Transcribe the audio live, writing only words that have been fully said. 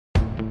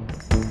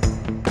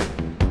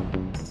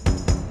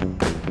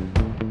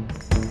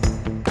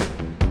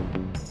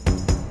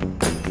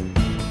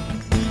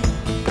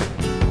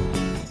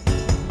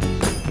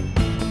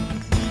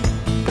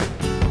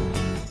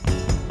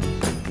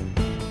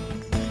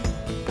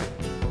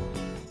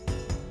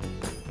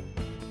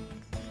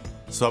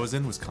So I was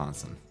in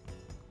Wisconsin.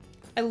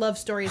 I love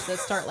stories that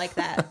start like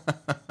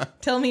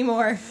that. Tell me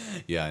more.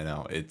 Yeah, I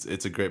know.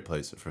 It's a great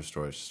place for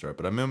stories to start.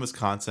 But I'm in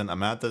Wisconsin.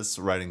 I'm at this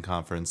writing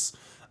conference.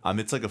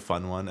 It's like a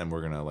fun one, and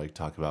we're gonna like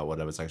talk about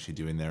what I was actually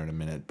doing there in a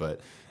minute.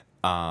 But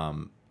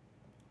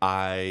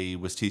I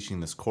was teaching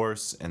this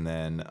course, and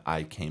then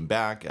I came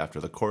back after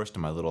the course to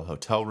my little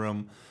hotel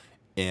room,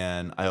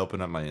 and I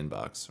opened up my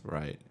inbox,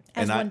 right?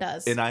 As and one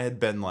does. And I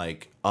had been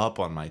like up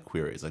on my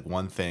queries. Like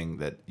one thing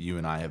that you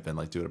and I have been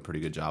like doing a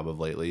pretty good job of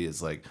lately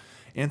is like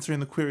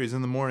answering the queries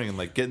in the morning and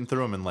like getting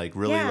through them and like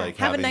really like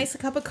have having a nice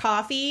cup of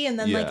coffee and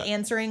then like Yeah.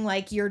 answering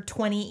like your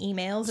 20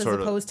 emails as Sort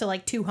of- opposed to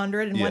like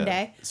 200 in one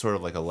day. Sort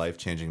of like a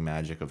life-changing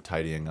magic of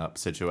tidying up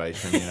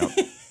situation, you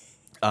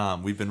know.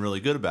 We've been really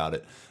good about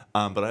it.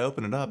 But I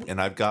open it up and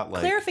I've got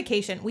like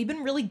Clarification, we've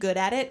been really good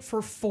at it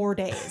for 4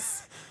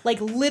 days. Like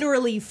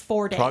literally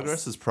 4 days.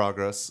 progress is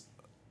progress.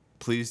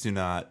 Please do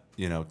not,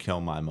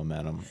 kill my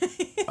momentum.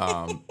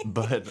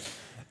 But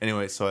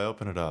anyway, so I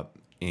open it up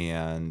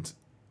and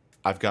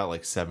I've got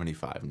like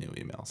 75 new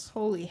emails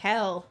Holy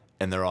hell.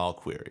 and they're all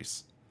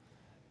queries.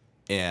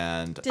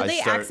 And Did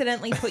they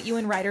accidentally put you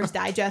in Writer's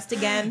Digest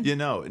again?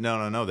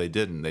 No, they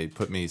didn't. They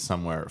put me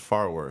somewhere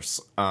far worse.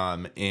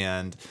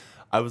 And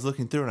I was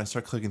looking through and I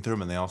start clicking through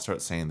them and they all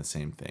start saying the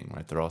same thing,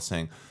 right? They're all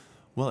saying,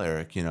 well,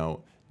 Eric,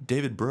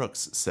 David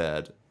Brooks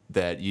said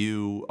that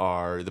you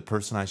are the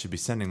person I should be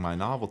sending my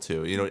novel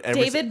to.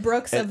 David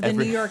Brooks of the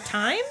New York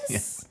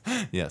Times?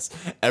 Yes.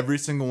 Every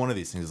single one of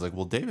these things is like,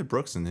 well, David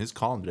Brooks in his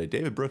column today,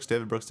 David Brooks.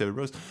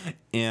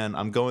 And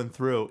I'm going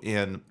through,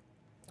 and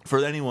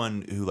for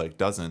anyone who like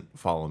doesn't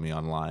follow me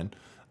online,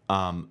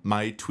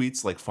 my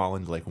tweets like fall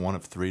into like one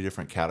of 3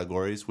 different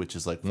categories, which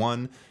is like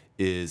one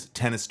is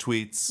tennis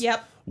tweets.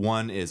 Yep.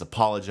 One is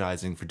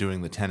apologizing for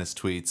doing the tennis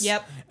tweets.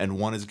 Yep. And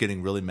one is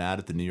getting really mad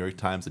at the New York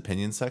Times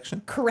opinion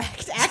section.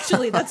 Correct.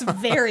 Actually, that's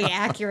very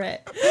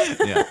accurate.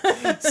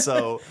 Yeah.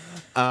 So,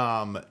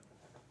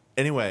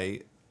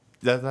 anyway,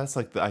 that's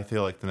like I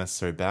feel like the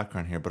necessary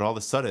background here. But all of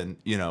a sudden,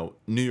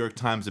 New York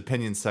Times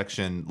opinion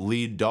section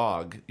lead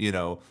dog,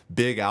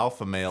 big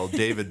alpha male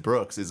David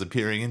Brooks is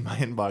appearing in my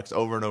inbox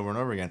over and over and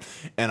over again.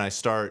 And I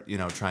start,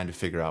 trying to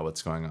figure out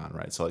what's going on,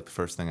 right? So like the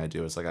first thing I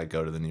do is like I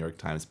go to the New York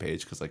Times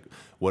page because like,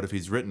 what if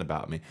he's written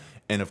about me?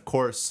 And of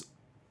course,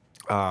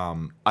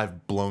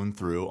 I've blown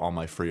through all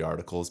my free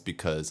articles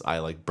because I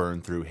like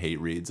burn through hate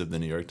reads of the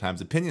New York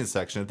Times opinion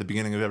section at the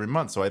beginning of every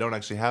month, so I don't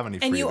actually have any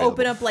free And you available.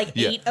 open up like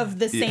 8 of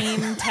the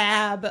same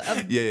tab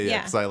of Yeah,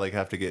 because I like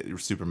have to get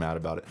super mad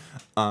about it.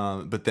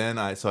 But then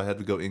I had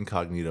to go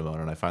incognito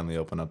mode, and I finally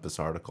opened up this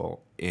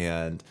article,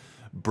 and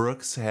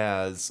Brooks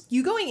has...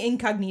 You going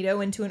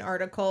incognito into an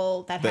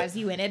article that has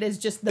you in it is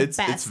just the best.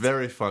 It's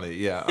very funny,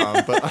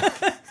 yeah.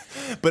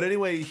 But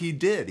anyway,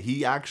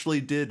 he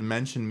actually did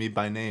mention me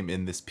by name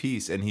in this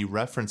piece, and he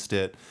referenced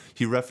it.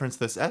 He referenced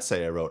this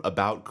essay I wrote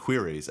about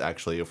queries,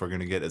 actually, if we're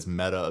going to get as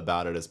meta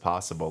about it as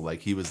possible.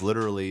 Like, he was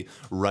literally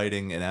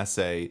writing an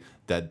essay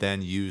that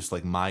then used,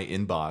 like, my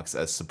inbox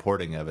as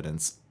supporting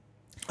evidence.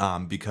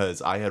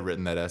 Because I had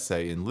written that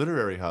essay in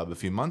Literary Hub a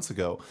few months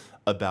ago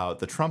about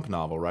the Trump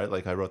novel, right?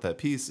 Like I wrote that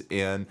piece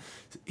and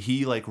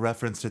he like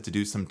referenced it to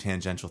do some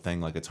tangential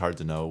thing. Like it's hard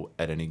to know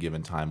at any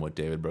given time what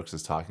David Brooks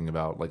is talking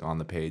about, like on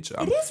the page.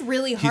 It is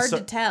really hard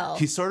to tell.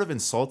 He sort of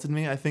insulted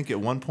me, I think, at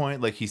one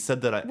point. Like he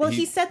said that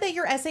he said that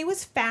your essay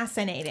was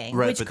fascinating,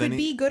 right, which could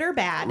be good or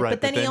bad. Right,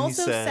 but then he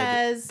also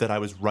says that I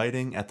was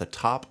writing at the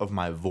top of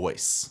my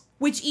voice.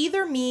 Which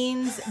either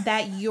means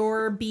that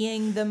you're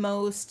being the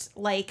most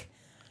like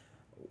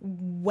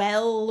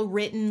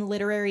well-written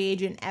literary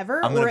agent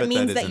ever, or it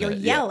means that you're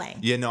yelling.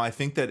 Yeah, no, I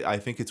think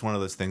it's one of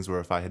those things where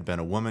if I had been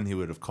a woman, he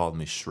would have called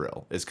me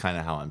shrill. Is kind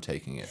of how I'm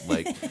taking it.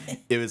 Like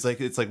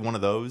it's like one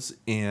of those.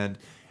 And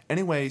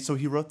anyway, so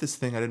he wrote this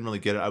thing. I didn't really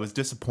get it. I was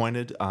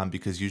disappointed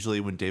because usually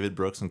when David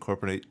Brooks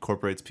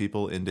incorporates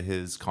people into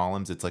his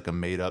columns, it's like a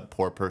made-up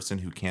poor person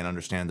who can't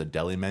understand the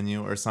deli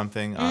menu or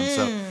something.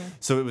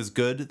 So it was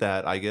good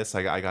that I guess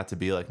I got to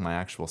be like my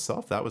actual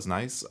self. That was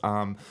nice.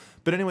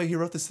 But anyway, he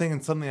wrote this thing,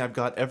 and suddenly I've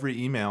got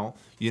every email,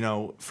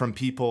 from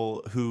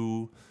people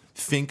who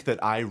think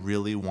that I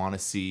really want to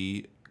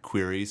see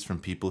queries from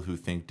people who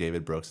think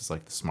David Brooks is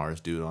like the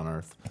smartest dude on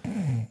earth.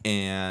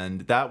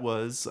 And that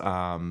was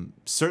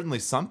certainly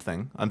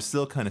something. I'm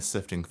still kind of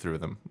sifting through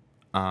them.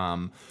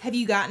 Have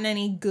you gotten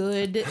any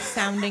good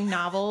sounding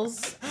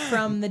novels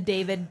from the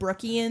David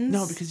Brookians?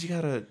 No, because you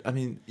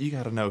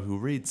gotta know who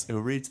reads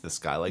this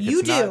guy. Like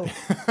you do.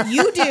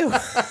 You do.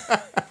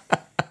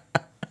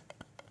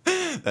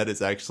 That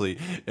is actually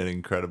an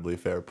incredibly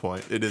fair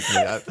point. It is me.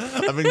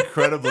 I'm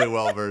incredibly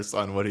well versed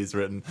on what he's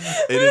written.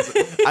 It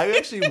is. I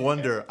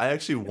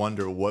actually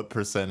wonder what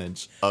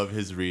percentage of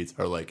his reads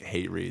are like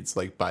hate reads,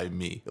 like by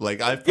me.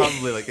 Like I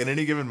probably like in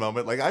any given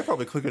moment, like I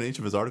probably click on each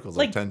of his articles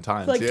like 10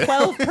 times. Like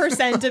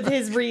 12% of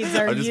his reads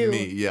are just you.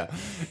 Me. Yeah,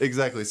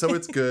 exactly. So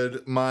it's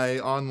good. My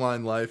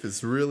online life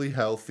is really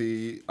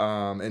healthy,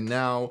 and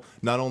now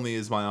not only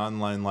is my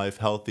online life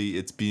healthy,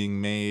 it's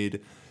being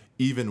made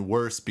even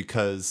worse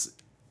because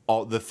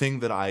the thing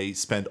that I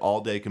spend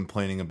all day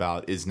complaining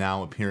about is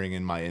now appearing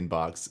in my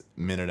inbox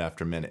minute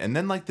after minute. And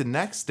then like the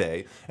next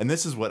day, and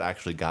this is what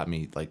actually got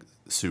me like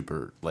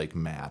super like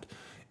mad,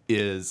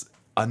 is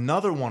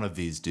another one of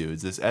these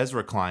dudes, this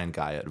Ezra Klein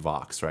guy at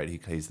Vox, right?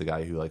 He's the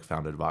guy who like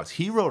founded Vox.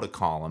 He wrote a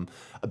column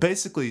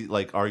basically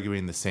like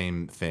arguing the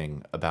same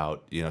thing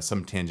about, you know,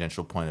 some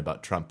tangential point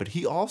about Trump, but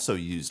he also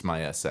used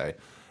my essay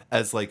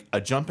as like a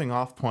jumping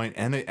off point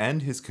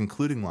and his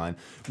concluding line,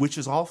 which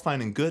is all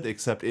fine and good,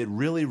 except it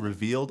really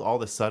revealed all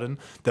of a sudden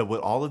that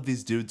what all of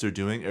these dudes are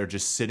doing are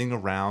just sitting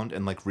around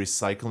and like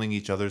recycling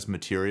each other's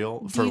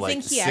material for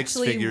like 6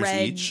 figures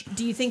each.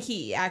 Do you think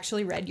he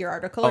actually read your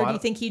article, or do you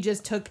think he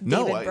just took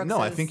David Brooks's?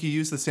 No, I think he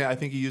used the same. I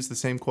think he used the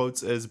same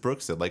quotes as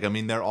Brooks did. Like, I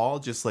mean, they're all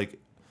just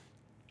like.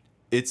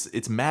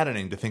 It's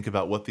maddening to think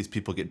about what these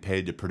people get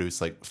paid to produce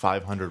like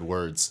 500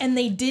 words. And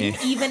they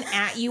didn't even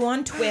at you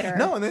on Twitter.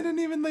 No, and they didn't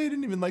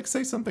even like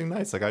say something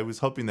nice. Like I was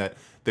hoping that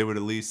they would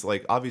at least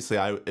like obviously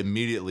I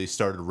immediately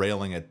started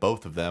railing at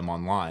both of them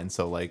online.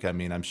 So like I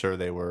mean I'm sure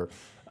they were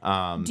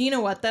do you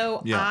know what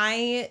though? Yeah.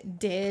 I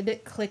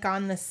did click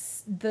on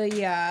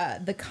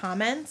the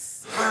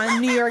comments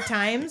on New York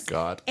Times.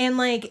 God. And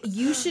like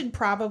you should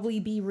probably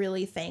be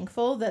really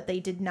thankful that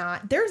they did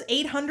not. There's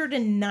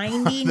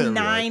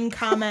 899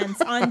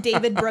 comments on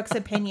David Brooks'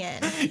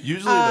 opinion.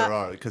 Usually there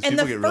are because people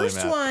get really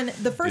mad.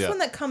 The first one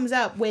that comes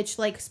up, which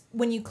like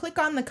when you click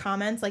on the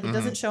comments, like it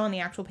doesn't show on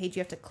the actual page.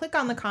 You have to click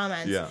on the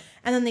comments. Yeah.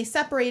 And then they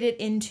separate it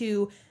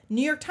into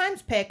New York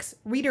Times picks,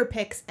 reader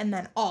picks, and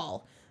then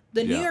all.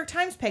 The New York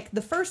Times pick,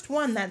 the first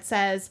one that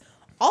says,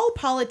 "All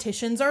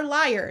politicians are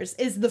liars,"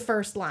 is the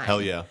first line.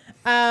 Hell yeah.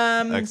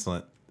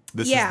 Excellent.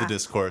 This is the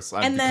discourse.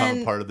 I've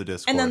become part of the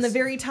discourse. And then the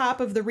very top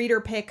of the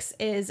reader picks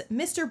is,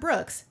 "Mr.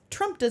 Brooks,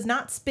 Trump does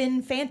not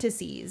spin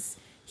fantasies.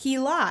 He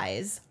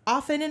lies,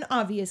 often and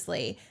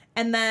obviously."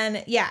 And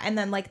then,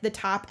 like the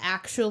top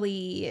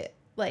actually,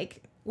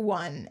 like,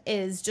 one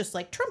is just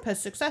like, Trump has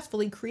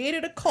successfully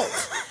created a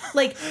cult.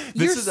 Like,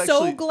 you're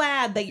so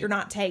glad that you're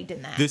not tagged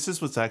in that. This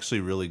is what's actually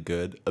really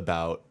good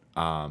about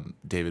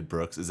David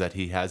Brooks is that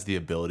he has the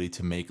ability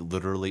to make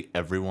literally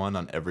everyone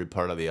on every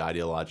part of the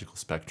ideological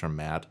spectrum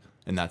mad.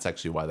 And that's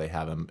actually why they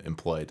have him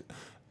employed.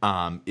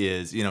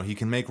 Is, you know, he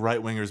can make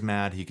right-wingers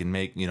mad. He can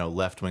make, you know,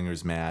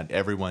 left-wingers mad.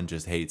 Everyone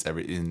just hates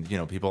and, you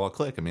know, people all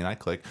click. I mean, I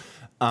click.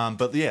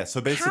 But yeah, so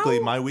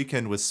basically my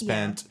weekend was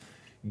spent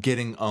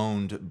getting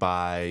owned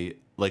by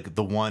like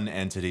the one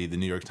entity, the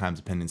New York Times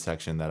opinion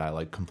section that I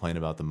like complain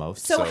about the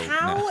most. So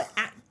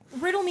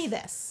riddle me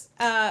this,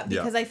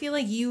 because I feel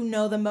like you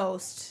know the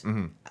most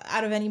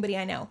out of anybody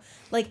I know.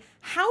 Like,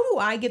 how do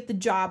I get the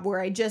job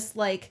where I just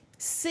like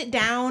sit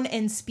down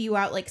and spew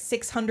out like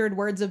 600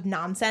 words of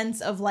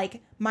nonsense of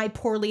like my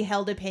poorly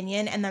held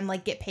opinion and then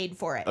like get paid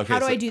for it? Okay, how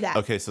do I do that?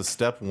 Okay, so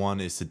step one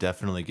is to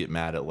definitely get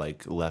mad at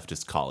like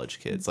leftist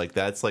college kids. Like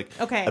that's like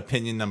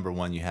opinion number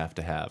one you have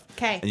to have.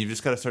 Okay. And you've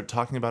just got to start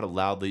talking about it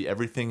loudly.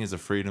 Everything is a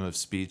freedom of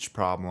speech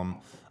problem.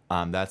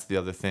 That's the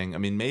other thing. I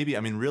mean,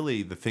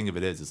 really the thing of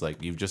it is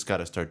like you've just got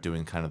to start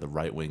doing kind of the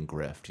right wing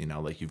grift, you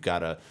know, like you've got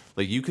to,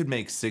 like you could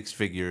make 6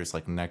 figures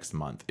like next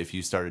month if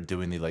you started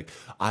doing the like,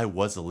 I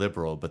was a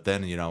liberal, but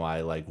then, you know, I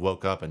like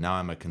woke up and now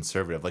I'm a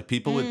conservative. Like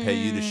people would pay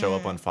you to show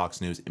up on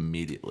Fox News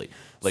immediately.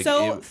 Like,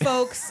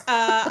 folks,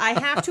 I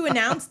have to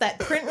announce that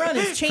Print Run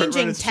is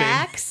changing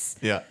tax.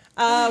 Yeah.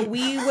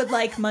 We would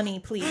like money,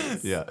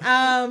 please. Yeah.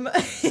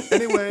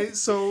 Anyway,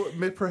 so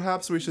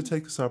perhaps we should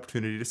take this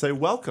opportunity to say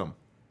welcome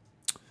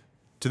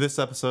to this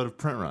episode of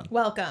Print Run.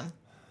 Welcome.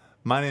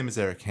 My name is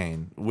Eric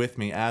Kane. With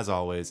me, as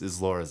always,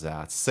 is Laura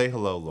Zatz. Say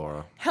hello,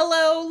 Laura.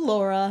 Hello,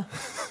 Laura.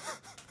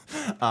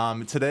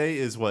 Today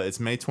is it's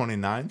May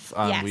 29th.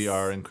 Yes. We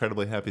are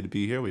incredibly happy to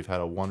be here. We've had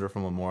a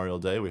wonderful Memorial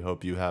Day. We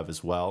hope you have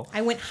as well.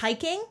 I went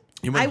hiking.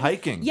 You went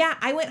hiking? Yeah,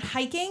 I went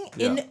hiking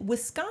in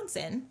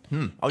Wisconsin.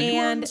 Oh, you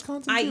were in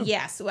Wisconsin too?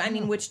 Yes. I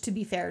mean, which to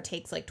be fair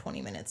takes like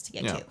 20 minutes to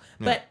get to.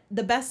 But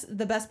the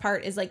best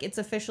part is like it's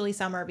officially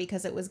summer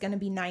because it was going to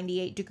be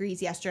 98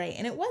 degrees yesterday,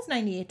 and it was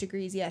 98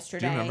 degrees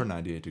yesterday. Do you remember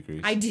 98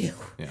 degrees? I do.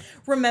 Yeah.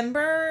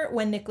 Remember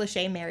when Nick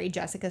Lachey married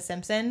Jessica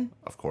Simpson?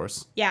 Of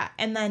course. Yeah,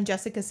 and then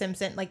Jessica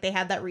Simpson, like they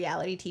had that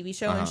reality TV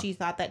show, and she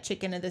thought that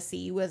chicken of the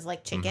sea was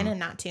like chicken and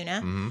not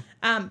tuna.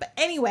 But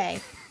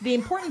anyway, the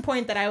important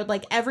point that I would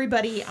like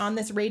everybody on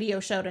this radio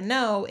show to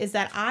know is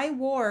that I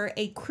wore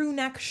a crew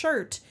neck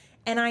shirt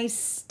and I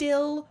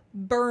still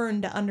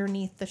burned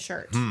underneath the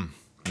shirt.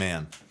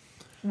 Man.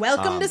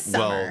 Welcome to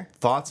summer. Well,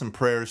 thoughts and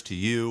prayers to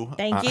you.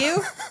 Thank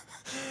you.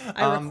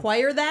 I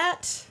require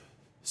that.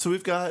 So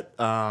we've got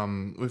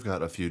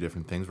a few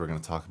different things we're going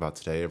to talk about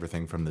today.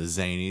 Everything from the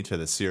zany to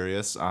the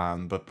serious.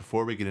 But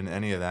before we get into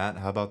any of that,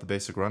 how about the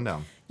basic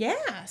rundown?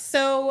 Yeah.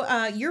 So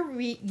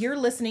you're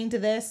listening to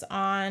this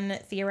on,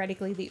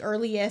 theoretically, the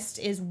earliest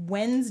is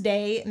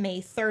Wednesday,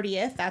 May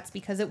 30th. That's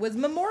because it was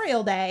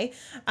Memorial Day.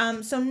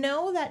 So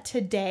know that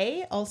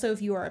today, also,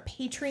 if you are a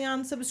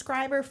Patreon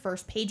subscriber,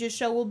 First Pages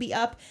show will be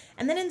up.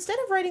 And then instead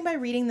of writing by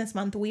reading this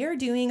month, we are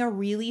doing a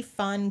really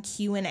fun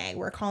Q&A.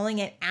 We're calling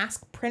it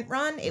Ask Print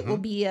Run. It will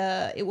be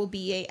a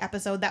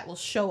episode that will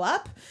show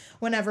up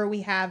whenever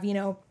we have,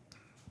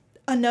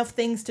 enough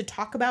things to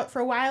talk about for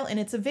a while. And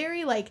it's a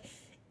very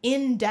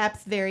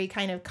in-depth, very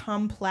kind of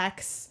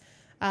complex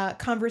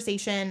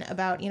conversation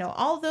about,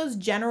 all those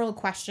general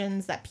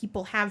questions that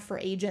people have for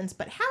agents,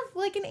 but have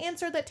an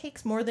answer that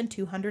takes more than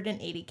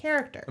 280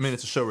 characters. I mean,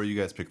 it's a show where you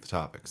guys pick the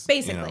topics.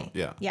 Basically.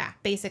 Yeah. Yeah,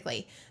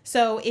 basically.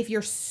 So if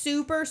you're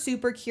super,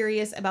 super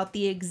curious about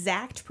the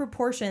exact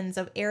proportions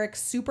of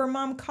Eric's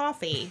Supermom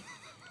coffee,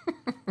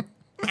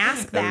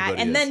 ask that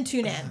Everybody and is. then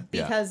tune in,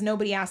 because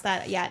nobody asked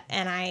that yet,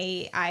 and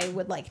I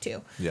would like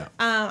to. Yeah.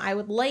 I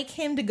would like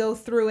him to go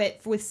through it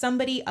with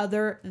somebody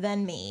other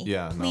than me.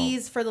 Yeah,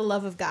 please, for the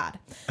love of God.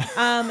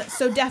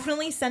 So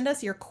definitely send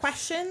us your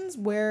questions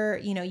where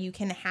you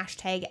can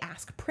hashtag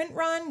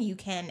 #AskPrintRun. You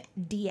can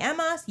DM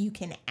us. You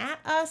can @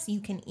 us. You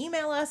can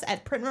email us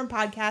at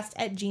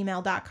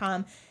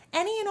printrunpodcast@gmail.com.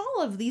 Any and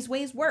all of these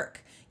ways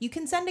work. You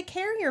can send a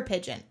carrier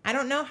pigeon. I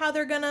don't know how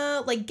they're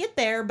gonna get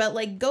there, but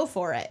go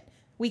for it.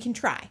 We can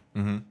try.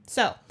 Mm-hmm.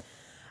 So,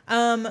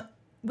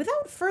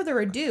 without further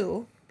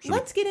ado,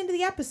 let's get into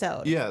the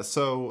episode. Yeah,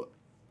 so,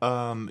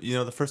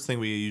 the first thing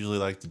we usually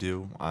like to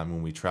do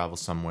when we travel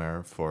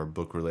somewhere for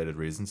book-related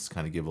reasons is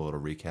kind of give a little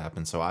recap.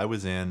 And so I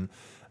was in,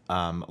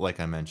 like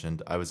I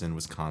mentioned, I was in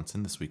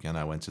Wisconsin this weekend.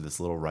 I went to this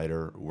little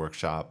writer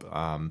workshop.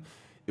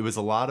 It was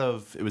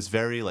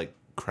very,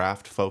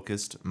 craft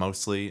focused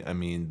mostly. I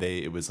mean,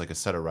 it was a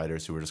set of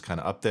writers who were just kind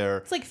of up there.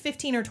 It's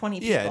 15 or 20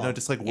 people. Yeah,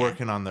 just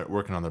working on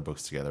their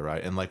books together,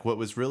 right? And what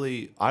was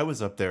really, I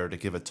was up there to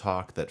give a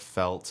talk that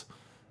felt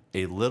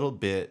a little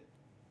bit,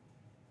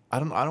 I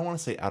don't want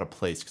to say out of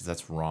place because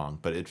that's wrong,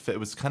 but it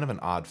was kind of an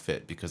odd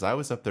fit because I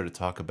was up there to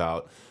talk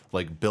about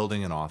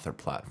building an author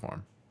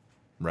platform,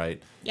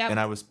 right? Yep. And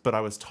I was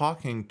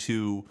talking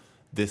to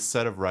this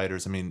set of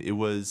writers. I mean, it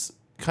was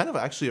kind of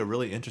actually a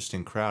really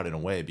interesting crowd in a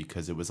way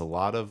because it was a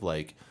lot of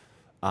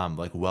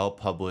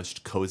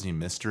well-published cozy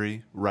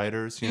mystery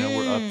writers,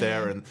 were up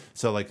there. And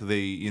so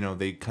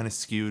they kind of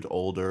skewed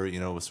older,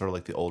 was sort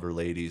of the older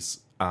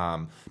ladies.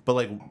 But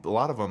a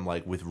lot of them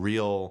with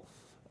real,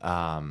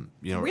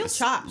 real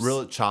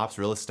chops,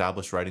 real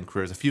established writing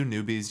careers, a few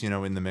newbies,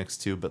 in the mix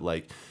too. But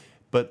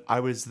I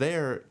was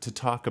there to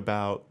talk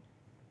about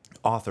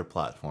author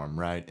platform,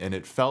 right? And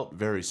it felt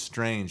very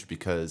strange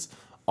because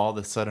all of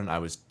a sudden I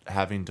was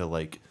having to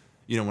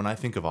when I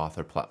think of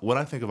author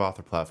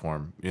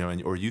platform,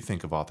 or you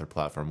think of author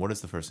platform, what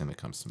is the first thing that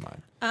comes to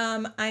mind?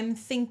 I'm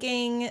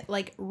thinking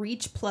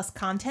reach plus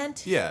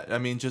content. Yeah, I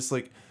mean just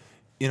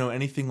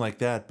anything like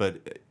that,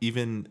 but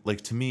even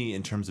to me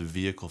in terms of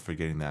vehicle for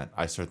getting that,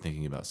 I start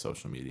thinking about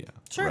social media.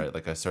 Sure.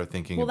 Right? I start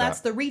thinking Well, about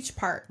that's the reach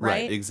part,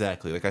 right? Right,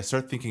 exactly. I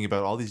start thinking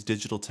about all these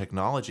digital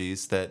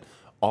technologies that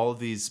all of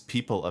these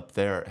people up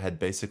there had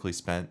basically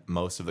spent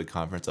most of the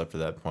conference up to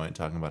that point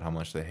talking about how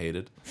much they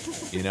hated,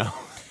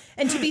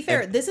 And to be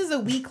fair, this is a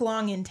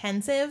week-long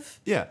intensive.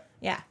 Yeah.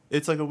 Yeah.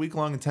 It's a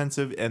week-long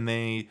intensive, and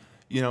they,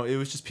 it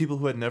was just people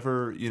who had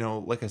never,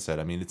 like I said,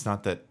 I mean, it's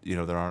not that,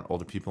 there aren't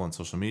older people on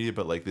social media,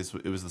 but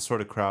it was the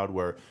sort of crowd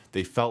where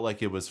they felt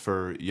like it was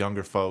for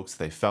younger folks.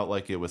 They felt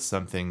like it was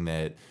something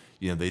that,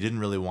 they didn't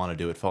really want to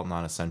do. It felt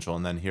non-essential.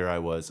 And then here I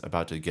was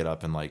about to get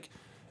up and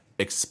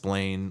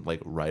explain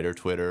writer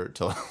Twitter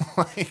to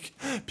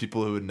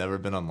people who had never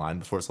been online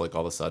before. So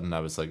all of a sudden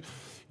I was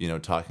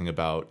talking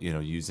about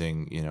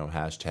using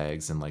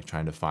hashtags and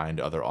trying to find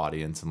other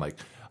audience, and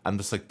I'm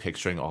just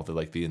picturing all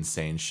the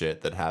insane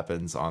shit that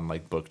happens on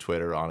book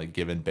Twitter on a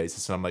given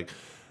basis, and I'm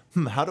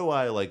how do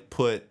I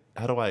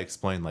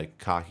explain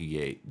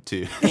Cockygate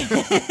to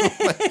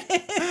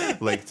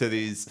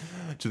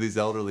to these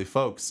elderly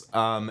folks,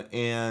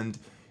 and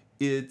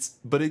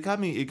but it got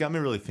me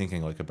really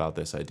thinking about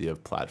this idea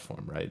of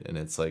platform, right? And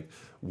it's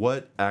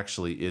what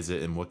actually is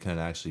it, and what can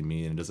it actually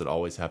mean, and does it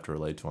always have to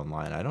relate to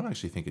online? I don't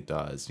actually think it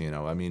does.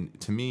 I mean,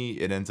 to me,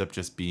 it ends up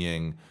just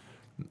being,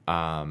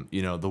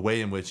 the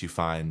way in which you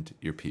find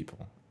your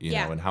people,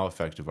 and how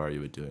effective are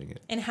you at doing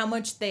it, and how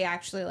much they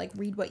actually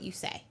read what you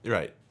say.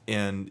 Right,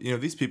 and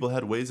these people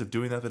had ways of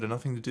doing that had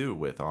nothing to do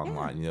with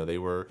online. Yeah. They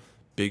were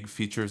big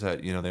features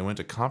at they went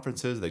to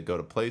conferences, they'd go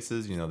to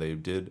places, they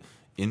did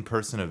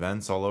in-person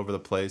events all over the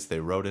place.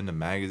 They wrote into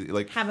magazines,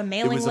 have a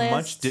mailing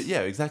list.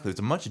 Exactly. It's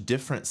a much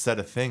different set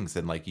of things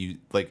than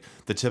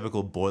the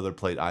typical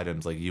boilerplate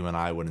items you and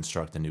I would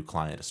instruct a new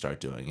client to start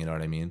doing. You know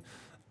what I mean?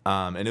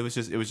 And it was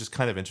just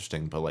kind of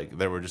interesting. But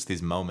there were just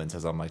these moments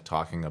as I'm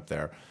talking up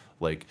there,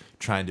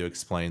 trying to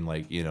explain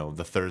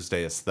the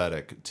Thursday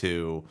aesthetic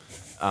to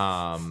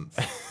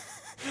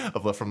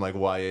from like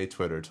YA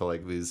Twitter to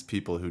like these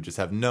people who just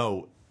have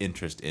no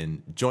interest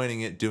in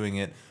joining it, doing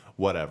it,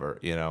 whatever,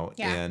 you know.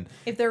 Yeah. And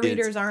if their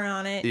readers aren't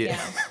on it, yeah.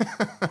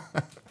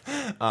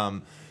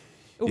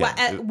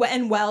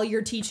 And while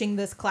you're teaching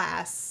this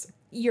class,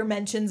 your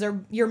mentions are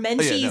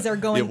mentees are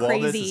going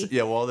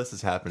crazy. While this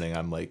is happening,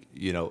 I'm like,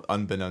 you know,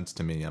 unbeknownst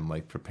to me, I'm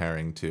like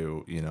preparing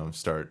to, you know,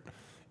 start,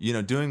 you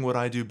know, doing what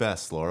I do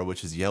best, Laura,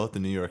 which is yell at the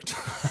New York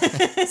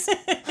Times.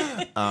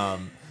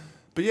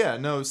 But yeah,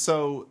 no,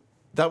 so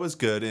that was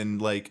good.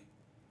 And like,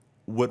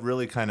 what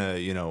really kind of,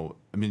 you know,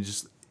 I mean,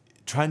 just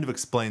trying to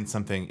explain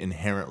something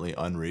inherently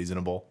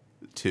unreasonable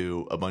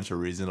to a bunch of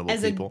reasonable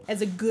people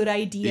as a good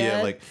idea.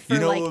 Yeah, like, for you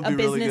know, like what would a be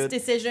business really good?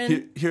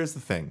 decision. Here's the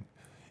thing.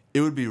 It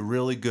would be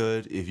really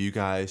good if you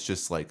guys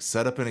just like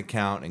set up an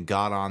account and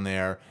got on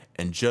there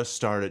and just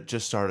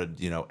started,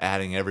 you know,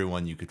 adding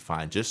everyone you could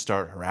find. Just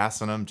start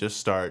harassing them. Just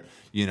start,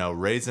 you know,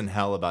 raising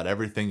hell about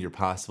everything you're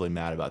possibly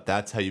mad about.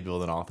 That's how you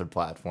build an author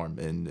platform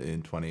in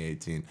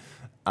 2018.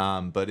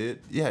 But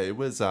it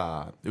was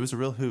a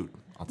real hoot.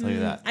 I'll tell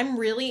you that. I'm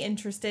really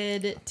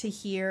interested to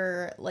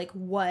hear like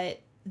what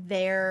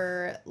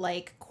their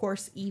like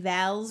course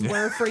evals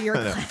were for your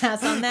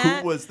class on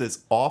that. Who was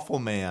this awful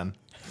man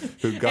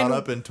who got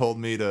up and told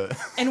me to...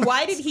 And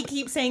why did he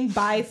keep saying,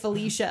 bye,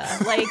 Felicia?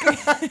 Like...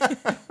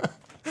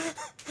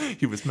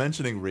 He was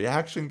mentioning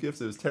reaction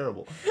gifts. It was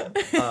terrible.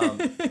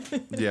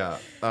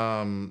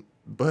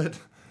 But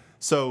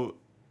so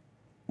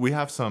we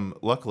have some...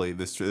 Luckily,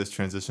 this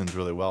transitions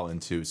really well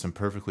into some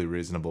perfectly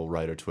reasonable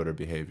writer Twitter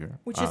behavior.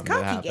 Which is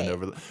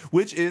Cockygate.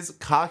 Which is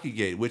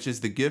Cockygate, which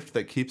is the gift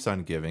that keeps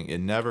on giving. It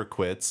never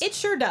quits. It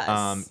sure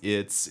does.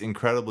 It's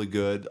incredibly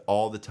good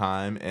all the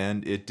time,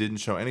 and it didn't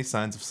show any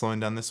signs of slowing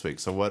down this week.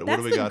 So what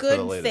do we got for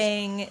the latest?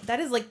 Thing. That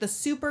is like the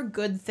super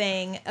good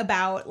thing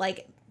about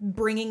like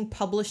bringing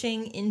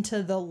publishing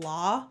into the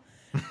law.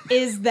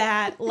 Is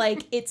that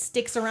like it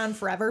sticks around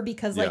forever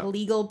because like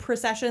legal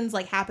processions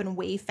like happen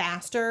way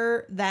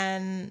faster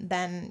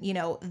than you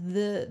know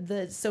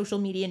the social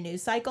media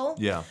news cycle.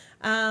 Yeah.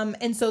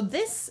 And so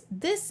this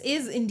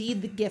is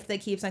indeed the gift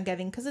that keeps on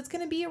giving because it's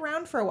going to be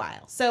around for a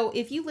while. So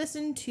if you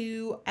listen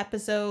to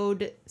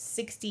episode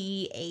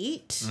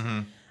 68,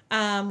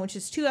 which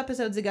is 2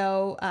 episodes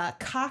ago,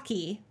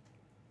 Cocky.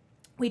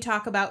 We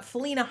talk about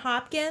Felina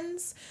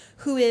Hopkins,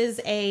 who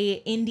is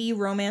a indie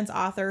romance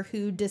author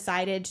who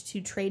decided to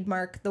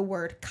trademark the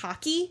word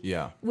cocky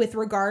with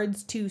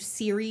regards to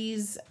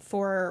series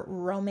for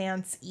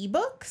romance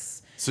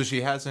ebooks. So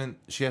she hasn't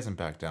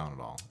backed down at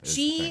all.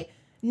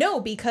 No,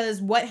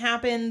 because what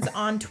happens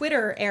on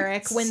Twitter,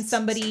 Eric, when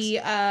somebody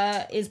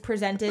is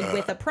presented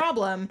with a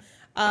problem,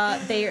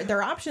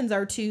 their options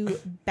are to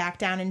back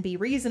down and be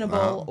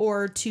reasonable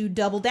or to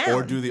double down.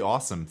 Or do the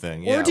awesome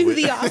thing.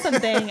 The awesome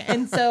thing.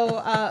 And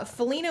so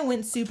Felina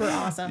went super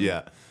awesome.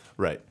 Yeah,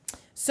 right.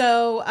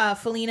 So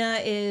Felina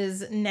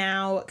is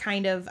now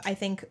kind of, I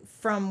think,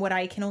 from what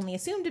I can only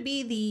assume to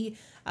be the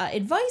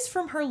advice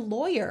from her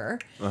lawyer,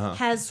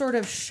 has sort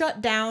of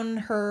shut down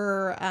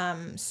her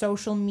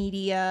social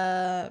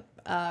media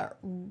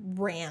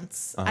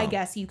rants, I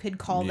guess you could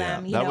call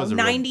them. You know,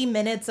 90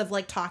 minutes of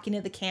like talking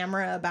to the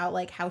camera about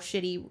like how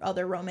shitty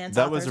other romance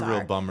authors are. That was a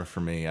real bummer for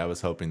me. I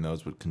was hoping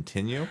those would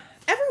continue.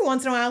 Every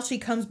once in a while she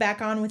comes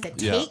back on with a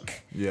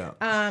take.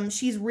 Yeah.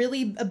 She's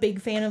really a big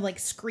fan of like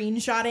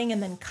screenshotting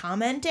and then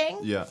commenting.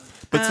 Yeah.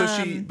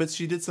 But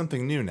she did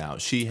something new now.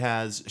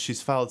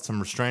 She's filed some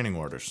restraining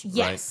orders,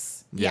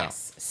 yes. Right?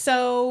 Yes.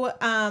 So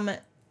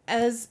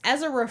as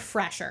a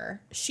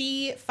refresher,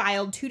 she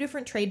filed 2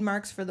 different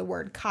trademarks for the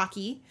word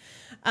cocky.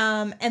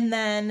 And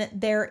then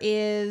there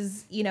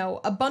is, you know,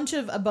 a bunch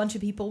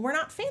of people were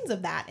not fans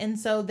of that. And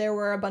so there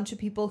were a bunch of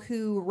people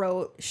who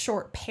wrote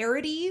short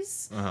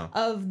parodies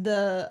of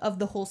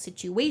the whole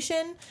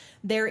situation.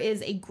 There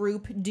is a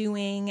group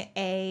doing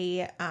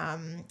a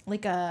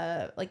like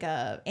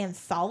a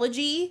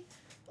anthology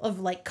of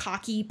like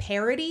cocky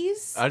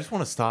parodies. I just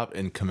want to stop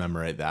and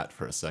commemorate that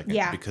for a second.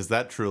 Yeah. Because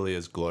that truly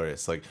is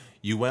glorious. Like,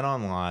 you went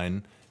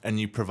online and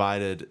you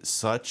provided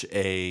such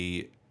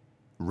a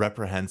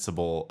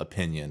reprehensible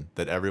opinion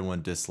that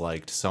everyone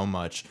disliked so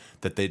much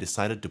that they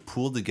decided to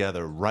pool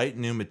together, write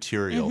new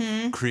material,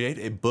 create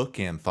a book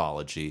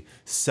anthology,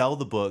 sell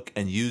the book,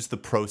 and use the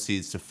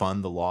proceeds to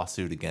fund the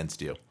lawsuit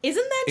against you.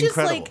 Isn't that just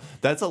incredible? Like...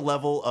 That's a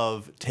level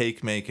of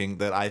take making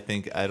that I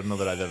don't know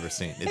that I've ever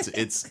seen.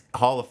 It's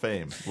Hall of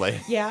Fame. Like,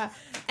 yeah.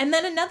 And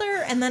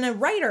then a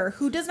writer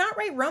who does not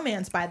write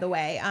romance, by the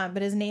way,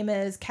 but his name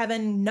is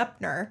Kevin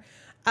Knupner.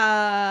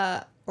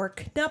 Or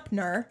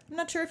Knupner. I'm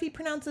not sure if he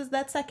pronounces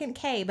that second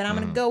K, but I'm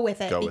going to go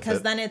with it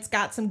because then it's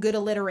got some good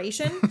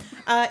alliteration.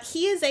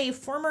 He is a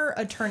former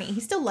attorney.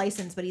 He's still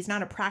licensed, but he's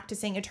not a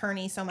practicing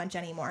attorney so much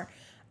anymore.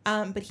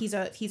 But he's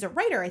a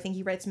writer. I think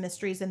he writes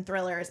mysteries and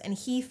thrillers, and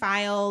he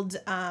filed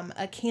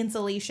a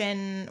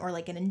cancellation or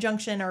like an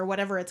injunction or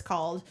whatever it's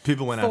called.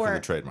 People went after the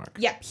trademark.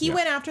 Yeah, he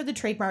went after the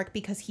trademark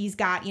because he's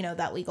got, you know,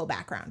 that legal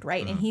background,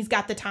 right? And he's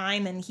got the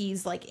time and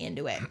he's like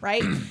into it,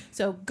 right?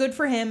 So good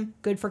for him.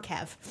 Good for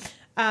Kev.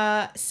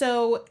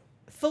 So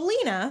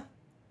Felina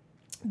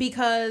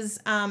because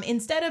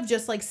instead of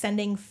just like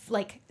sending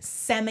like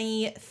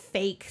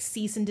semi-fake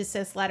cease and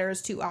desist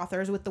letters to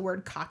authors with the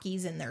word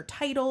cockies in their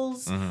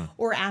titles,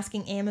 or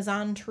asking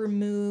Amazon to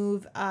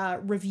remove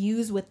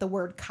reviews with the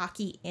word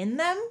cocky in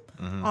them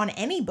on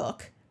any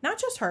book, not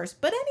just hers,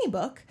 but any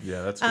book.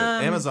 Yeah, that's good.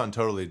 Amazon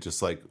totally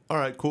just like, all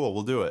right, cool,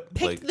 we'll do it.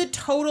 Picked the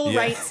total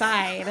right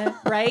side,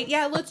 right?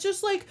 Yeah, let's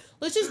just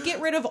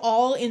get rid of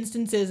all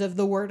instances of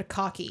the word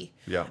cocky.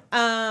 Yeah.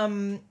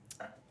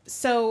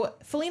 So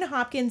Felina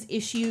Hopkins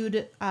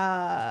issued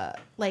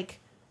like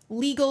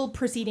legal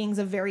proceedings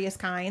of various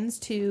kinds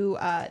to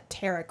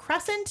Tara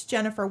Crescent,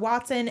 Jennifer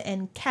Watson,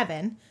 and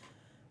Kevin.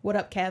 What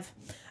up, Kev?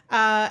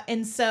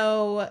 And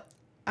so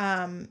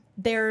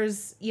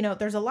there's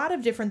a lot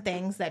of different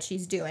things that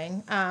she's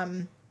doing.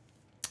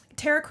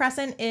 Tara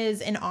Crescent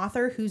is an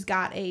author who's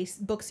got a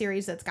book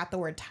series that's got the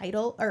word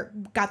title, or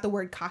got the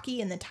word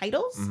cocky in the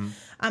titles.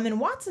 And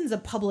Watson's a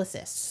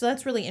publicist, so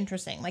that's really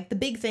interesting. Like, the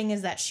big thing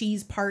is that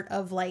she's part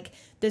of like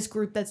this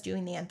group that's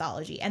doing the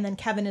anthology, and then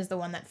Kevin is the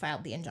one that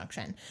filed the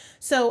injunction.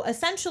 So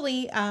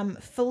essentially,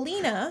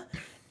 Felina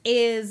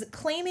is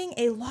claiming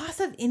a loss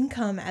of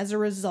income as a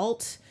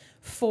result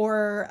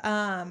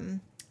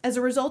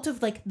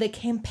of like the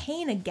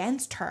campaign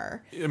against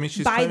her. I mean,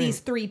 she's by claiming, these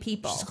three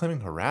people. She's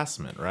claiming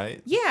harassment,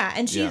 right? Yeah,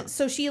 and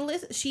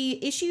she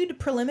issued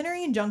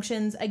preliminary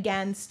injunctions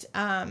against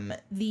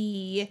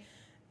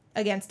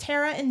against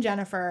Tara and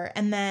Jennifer,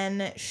 and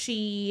then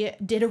she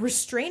did a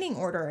restraining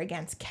order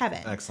against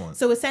Kevin. Excellent.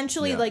 So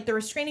essentially, like, the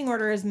restraining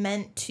order is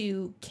meant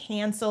to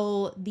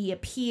cancel the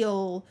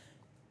appeal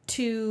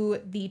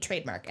to the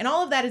trademark, and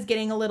all of that is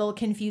getting a little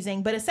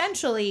confusing. But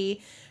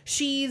essentially,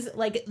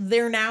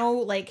 they're now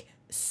like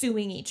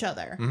suing each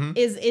other.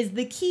 Is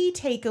the key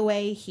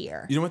takeaway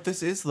here. You know what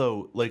this is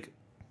though? Like,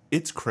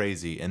 it's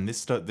crazy, and this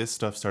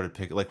stuff started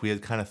picking. Like, we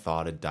had kind of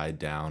thought it died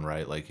down,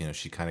 right? Like,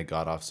 she kind of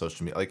got off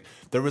social media. Like,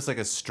 there was like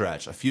a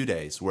few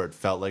days where it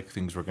felt like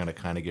things were going to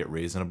kind of get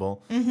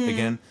reasonable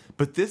again.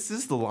 But this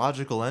is the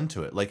logical end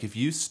to it. Like, if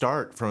you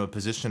start from a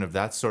position of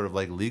that sort of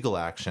like legal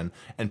action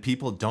and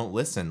people don't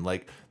listen,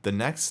 like, the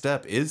next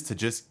step is to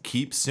just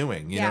keep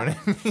suing. You know what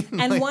I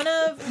mean? And like, one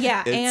of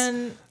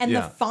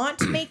the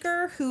font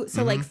maker who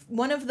like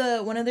one of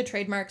the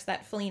trademarks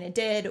that Felina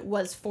did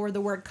was for the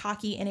word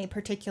cocky in a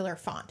particular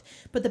font.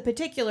 But the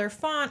particular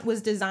font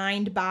was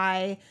designed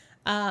by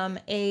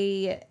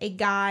a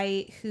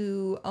guy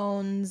who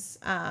owns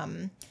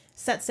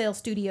Set Sail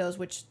Studios,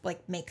 which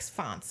like makes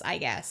fonts, I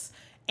guess.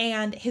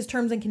 And his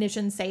terms and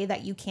conditions say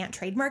that you can't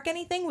trademark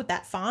anything with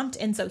that font.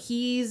 And so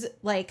he's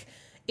like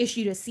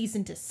issued a cease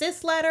and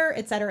desist letter,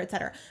 et cetera, et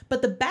cetera.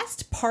 But the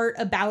best part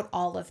about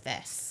all of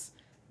this,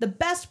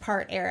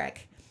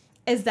 Eric,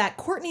 is that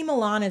Courtney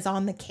Milan is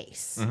on the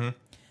case.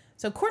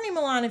 So Courtney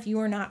Milan, if you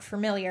are not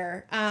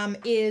familiar,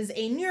 is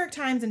a New York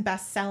Times and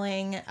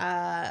best-selling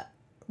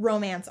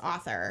romance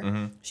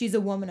author. She's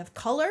a woman of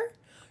color.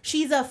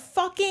 She's a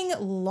fucking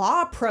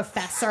law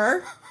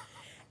professor.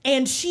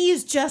 And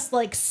she's just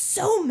like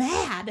so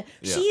mad.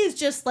 Yeah. She is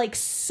just like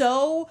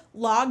so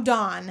logged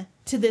on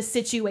to this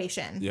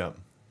situation. Yeah.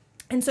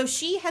 And so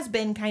she has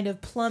been kind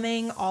of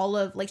plumbing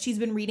she's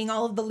been reading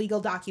all of the legal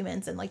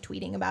documents and like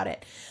tweeting about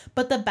it.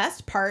 But the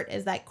best part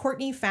is that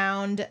Courtney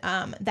found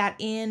that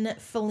in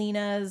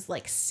Felina's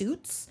like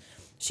suits,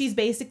 she's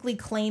basically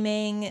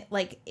claiming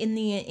like in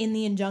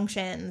the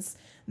injunctions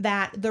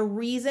that the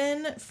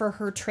reason for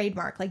her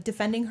trademark, like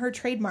defending her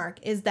trademark,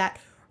 is that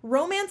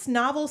romance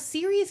novel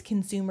series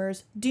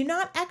consumers do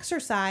not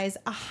exercise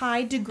a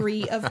high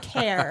degree of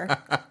care.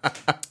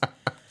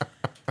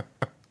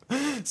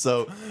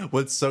 So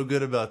what's so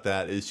good about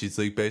that is she's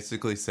like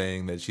basically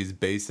saying that she's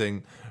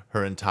basing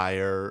her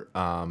entire,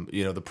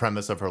 the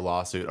premise of her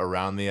lawsuit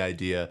around the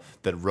idea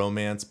that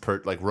romance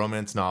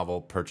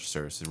novel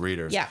purchasers,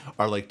 readers,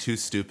 are like too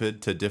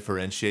stupid to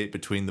differentiate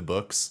between the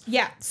books.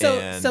 Yeah.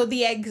 So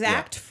the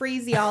exact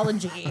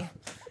phraseology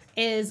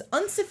is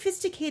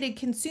unsophisticated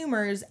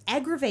consumers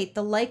aggravate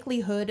the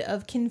likelihood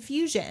of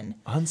confusion.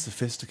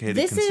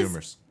 Unsophisticated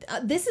consumers.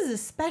 This is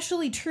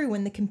especially true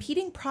when the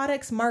competing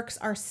products' marks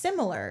are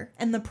similar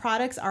and the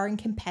products are in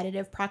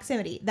competitive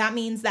proximity. That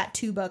means that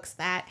two books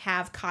that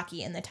have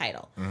cocky in the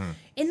title.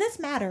 In this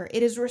matter,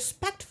 it is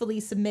respectfully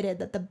submitted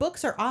that the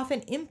books are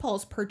often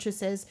impulse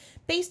purchases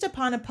based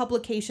upon a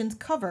publication's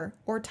cover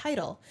or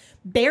title.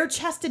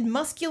 Bare-chested,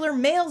 muscular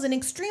males and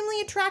extremely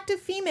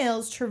attractive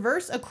females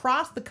traverse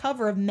across the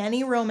cover of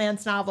many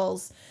romance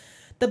novels.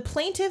 The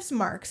plaintiff's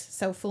marks,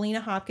 so Felina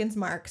Hopkins'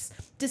 marks,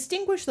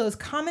 distinguish those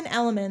common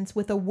elements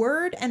with a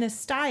word and a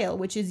style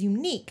which is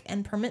unique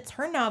and permits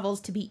her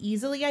novels to be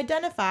easily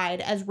identified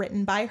as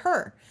written by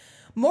her.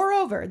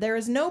 Moreover, there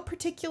is no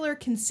particular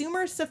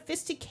consumer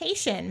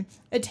sophistication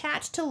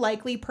attached to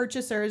likely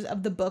purchasers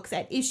of the books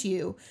at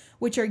issue,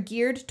 which are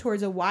geared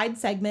towards a wide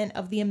segment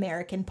of the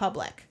American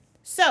public.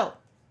 So,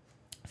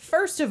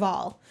 first of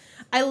all,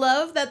 I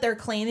love that they're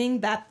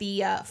claiming that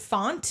the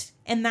font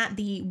and that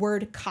the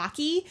word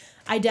cocky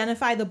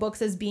identify the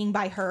books as being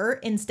by her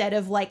instead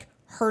of like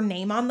her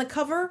name on the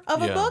cover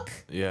of a book.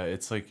 Yeah,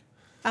 it's like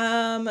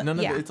None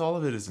of yeah. it, all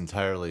of it is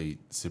entirely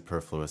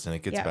superfluous, and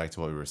it gets Yeah. back to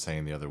what we were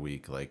saying the other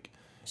week. Like,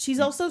 She's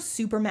also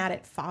super mad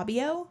at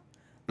Fabio.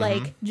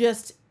 Like, Mm-hmm.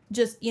 just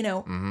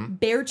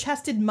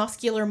bare-chested,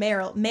 muscular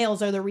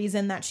males are the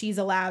reason that she's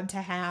allowed to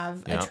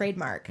have a Yep.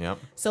 trademark. Yep.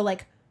 So,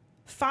 like,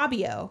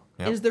 Fabio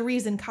Yep. is the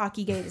reason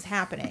Cockygate is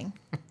happening,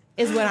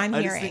 is what I'm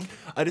hearing.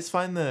 I just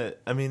find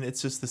that, I mean,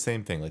 it's just the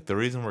same thing. Like, the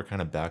reason we're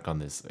kind of back on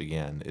this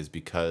again is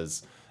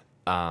because,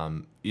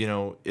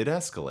 it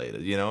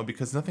escalated,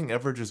 because nothing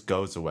ever just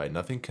goes away.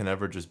 Nothing can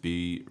ever just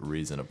be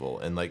reasonable.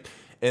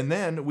 And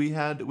then we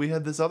had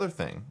this other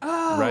thing,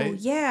 Oh, right?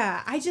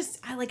 yeah. I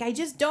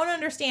just don't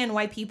understand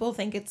why people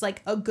think it's,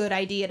 like, a good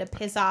idea to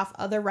piss off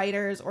other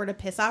writers or to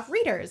piss off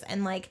readers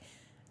and, like,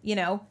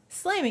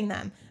 slamming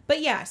them.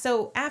 But yeah,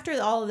 so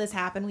after all of this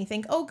happened, we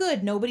think, oh,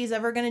 good, nobody's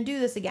ever going to do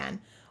this again.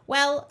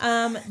 Well,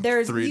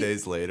 there's 3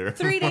 days later.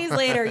 3 days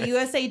later,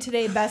 USA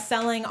Today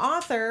bestselling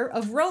author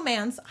of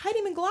romance,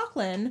 Heidi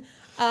McLaughlin,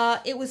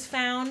 it was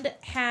found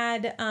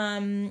had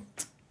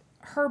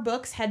her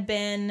books had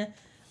been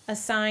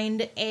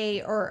assigned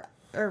a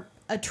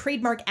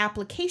trademark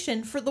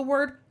application for the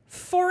word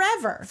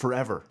forever.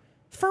 Forever.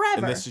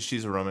 Forever. And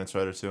she's a romance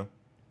writer too?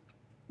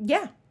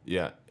 Yeah.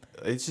 Yeah.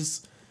 It's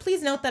just...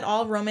 Please note that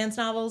all romance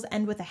novels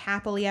end with a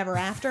happily ever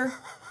after.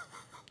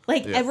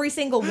 Like, every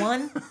single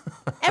one.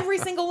 Every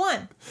single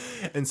one.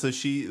 And so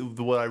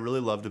what I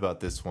really loved about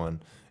this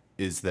one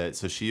is that,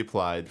 so she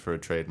applied for a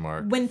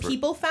trademark. When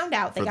people found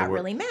out, they got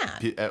really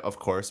mad. Of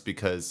course,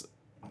 because,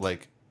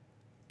 like,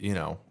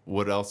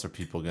 what else are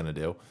people going to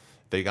do?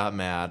 They got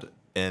mad.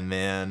 And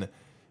then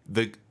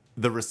the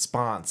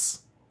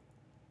response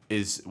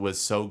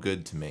was so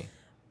good to me.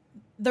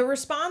 The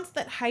response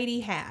that Heidi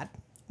had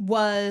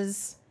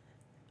was,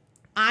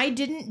 I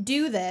didn't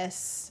do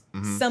this.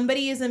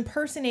 Somebody is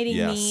impersonating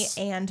Yes.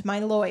 me and my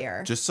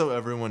lawyer. Just so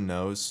everyone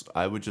knows,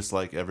 I would just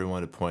like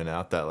everyone to point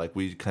out that, like,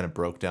 we kind of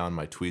broke down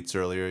my tweets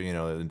earlier,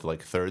 into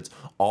like thirds.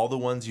 All the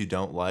ones you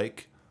don't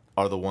like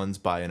are the ones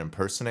by an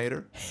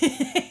impersonator.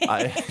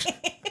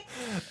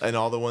 And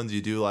all the ones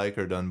you do like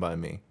are done by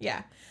me.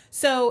 Yeah.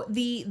 So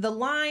the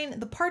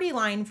party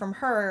line from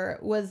her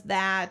was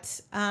that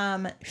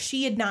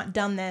she had not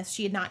done this.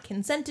 She had not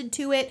consented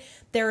to it.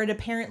 There had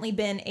apparently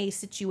been a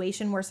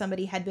situation where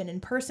somebody had been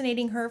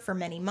impersonating her for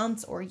many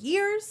months or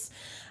years.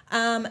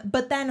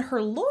 But then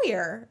her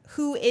lawyer,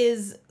 who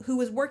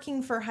was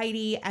working for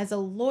Heidi as a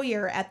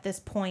lawyer at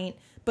this point,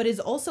 but is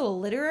also a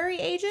literary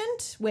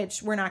agent,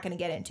 which we're not going to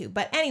get into.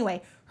 But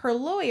anyway, her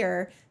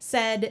lawyer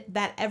said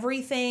that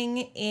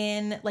everything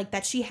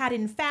that she had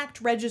in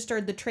fact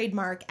registered the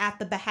trademark at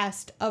the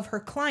behest of her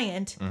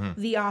client,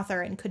 the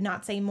author, and could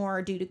not say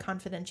more due to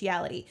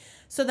confidentiality.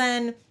 So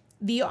then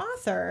the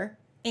author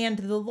and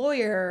the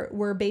lawyer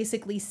were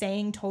basically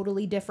saying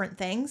totally different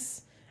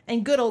things.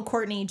 And good old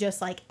Courtney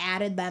just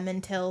added them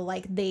until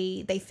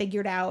they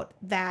figured out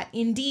that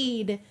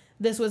indeed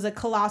this was a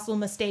colossal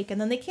mistake,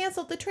 and then they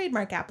canceled the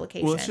trademark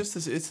application. Well, it's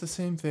the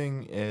same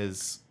thing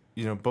as,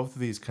 both of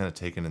these kind of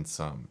taken in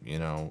sum,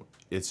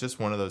 it's just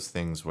one of those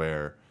things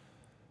where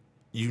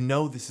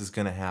this is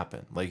going to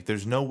happen. Like,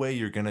 there's no way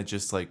you're going to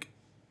just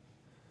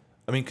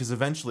because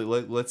eventually,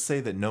 let's say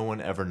that no one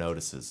ever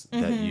notices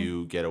that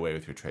you get away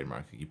with your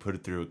trademark. You put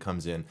it through, it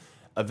comes in.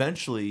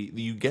 Eventually,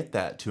 you get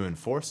that to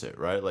enforce it,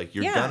 right? Like,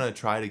 you're going to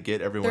try to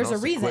get everyone else to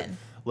quit. There's a reason.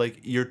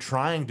 Like, you're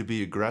trying to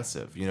be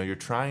aggressive. You're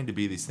trying to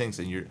be these things.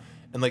 And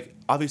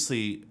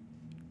obviously,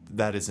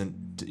 that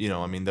isn't,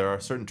 there are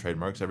certain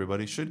trademarks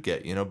everybody should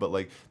get,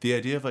 but, the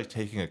idea of,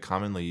 taking a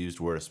commonly used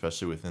word,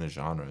 especially within a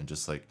genre, and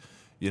just, I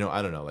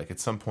don't know, at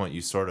some point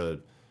you sort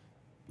of,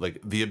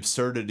 the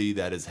absurdity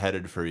that is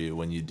headed for you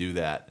when you do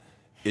that,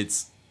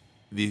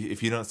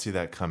 if you don't see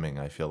that coming,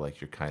 I feel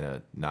like you're kind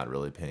of not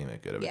really paying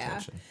that good of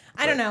attention.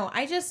 I don't know.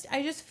 I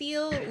just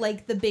feel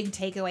like the big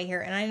takeaway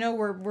here, and I know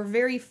we're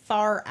very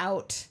far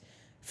out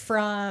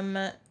from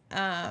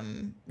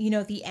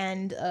the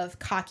end of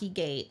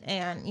Cockygate,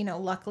 and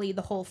luckily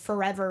the whole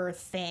forever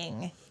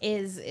thing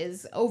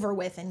is over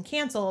with and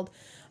canceled,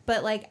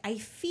 but I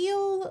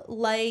feel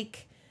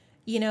like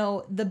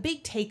the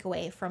big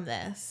takeaway from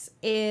this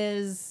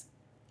is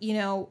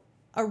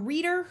a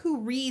reader who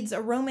reads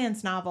a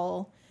romance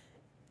novel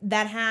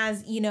that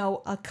has,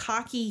 a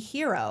cocky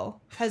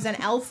hero, has an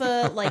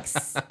alpha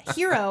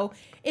hero,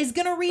 is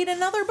gonna read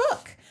another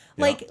book.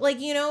 Yeah.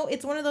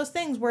 It's one of those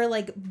things where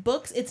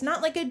books, it's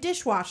not like a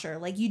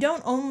dishwasher. You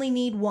don't only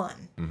need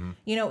one.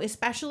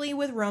 Especially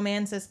with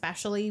romance,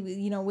 especially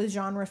with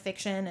genre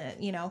fiction,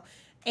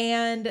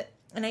 and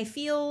I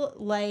feel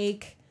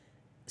like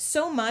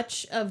so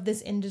much of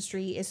this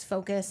industry is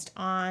focused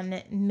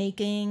on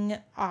making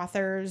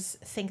authors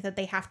think that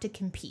they have to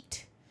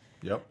compete.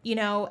 Yep.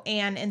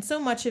 And so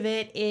much of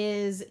it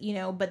is,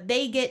 but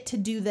they get to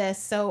do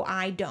this, so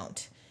I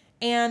don't.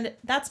 And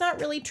that's not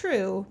really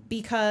true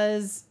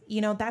because,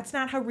 that's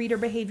not how reader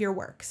behavior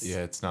works.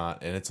 Yeah, it's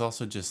not. And it's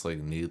also just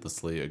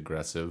needlessly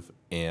aggressive.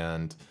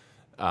 And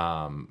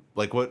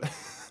what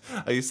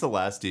I guess the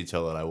last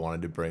detail that I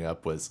wanted to bring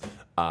up was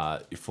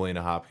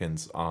Felina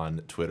Hopkins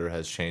on Twitter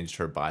has changed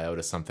her bio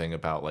to something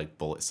about like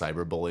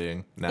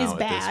cyberbullying now Is at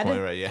bad. this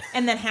point, right? Yeah.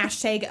 And then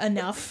hashtag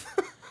enough.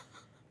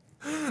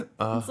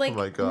 It's like, oh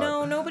my God.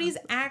 no, nobody's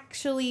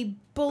actually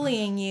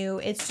bullying you.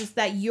 It's just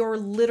that you're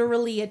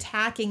literally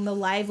attacking the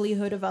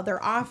livelihood of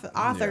other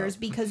authors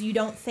because you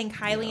don't think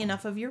highly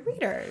enough of your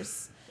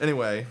readers.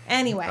 Anyway,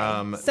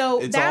 so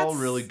it's that's all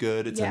really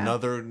good. It's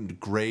another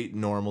great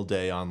normal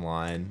day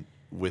online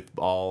with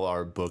all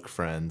our book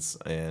friends,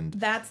 and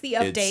that's the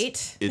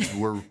update.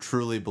 We're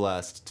truly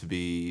blessed to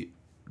be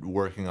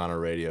working on a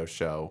radio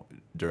show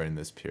during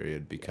this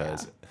period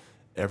because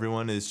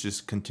everyone is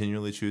just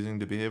continually choosing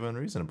to behave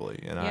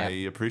unreasonably, and I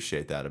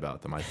appreciate that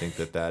about them. I think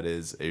that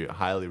is a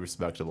highly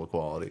respectable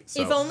quality.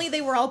 So, if only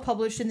they were all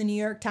published in the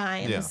New York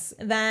Times,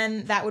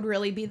 then that would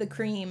really be the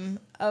cream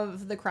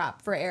of the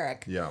crop for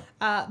Eric. Yeah.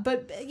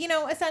 But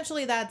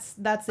essentially that's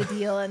the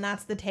deal and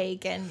that's the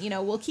take, and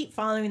we'll keep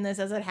following this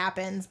as it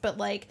happens. But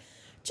like,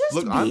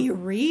 just be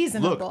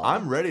reasonable. Look,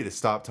 I'm ready to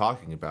stop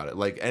talking about it.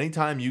 Like,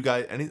 anytime you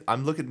guys,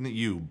 I'm looking at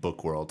you,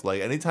 Book World.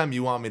 Like, anytime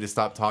you want me to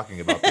stop talking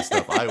about this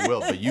stuff, I will.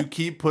 But you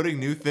keep putting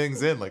new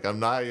things in. Like,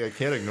 I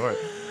can't ignore it.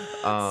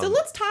 So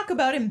let's talk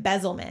about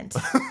embezzlement.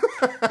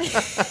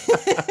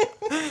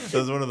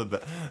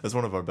 That's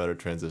one of our better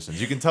transitions.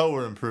 You can tell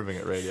we're improving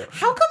at radio.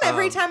 How come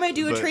every time I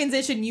do a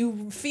transition,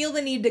 you feel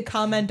the need to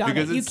comment on it?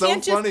 Because it's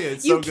so funny.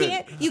 It's so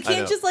good. You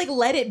can't just like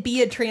let it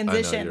be a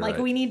transition. You're Like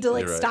right. we need to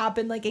like You're right. stop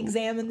and like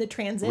examine the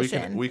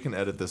transition. We can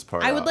edit this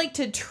part. I would out. like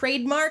to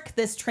trademark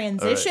this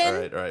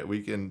transition. All right.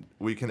 We can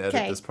edit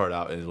this part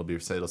out, and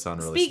it'll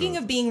sound really. Speaking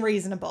smooth. of being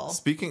reasonable.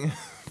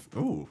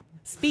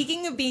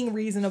 Speaking of being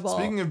reasonable,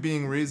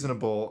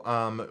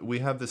 we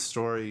have this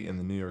story in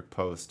the New York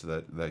Post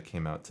that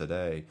came out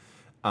today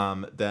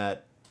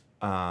that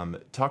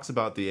talks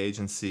about the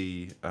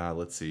agency.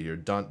 Let's see here,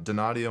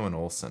 Donadio and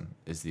Olson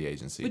is the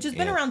agency, which has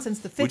been around since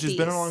the 50s. Which has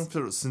been around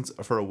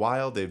for a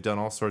while. They've done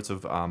all sorts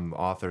of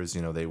authors.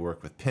 They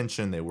work with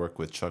Pynchon. They work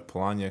with Chuck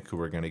Palahniuk, who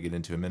we're going to get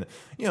into in a minute.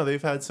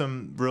 They've had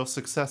some real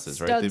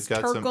successes, right? Studs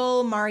They've got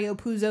Terkel, Mario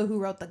Puzo, who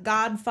wrote The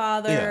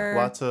Godfather.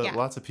 Yeah,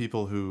 lots of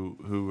people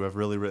who have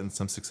really written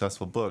some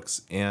successful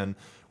books. And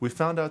we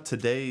found out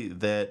today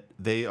that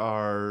they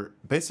are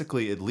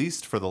basically, at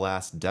least for the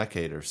last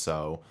decade or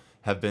so,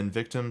 have been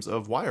victims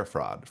of wire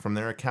fraud from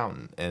their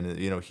accountant. And,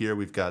 here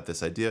we've got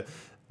this idea,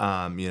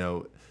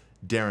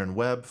 Darren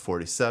Webb,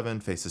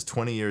 47, faces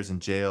 20 years in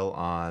jail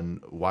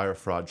on wire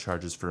fraud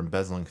charges for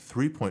embezzling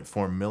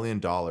 $3.4 million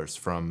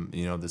from,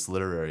 this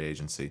literary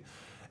agency.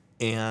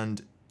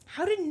 And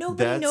how did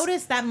nobody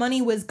notice that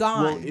money was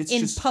gone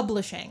in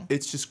publishing?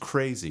 It's just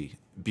crazy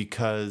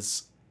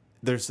because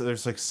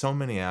there's like so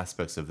many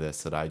aspects of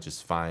this that I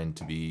just find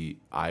to be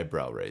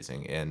eyebrow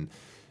raising. And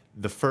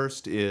the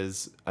first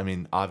is,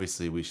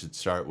 obviously we should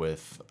start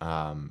with,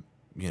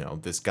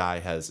 this guy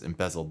has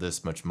embezzled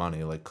this much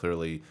money. Like,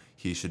 clearly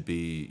he should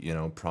be,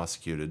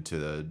 prosecuted to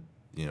the,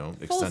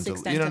 extent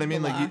of, you know what I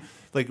mean?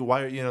 Like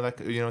wire,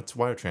 it's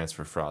wire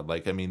transfer fraud.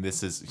 Like,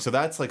 this is, so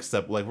that's like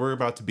step, like we're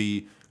about to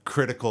be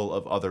critical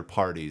of other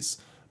parties,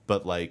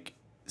 but like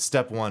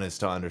step one is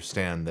to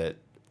understand that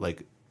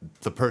like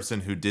the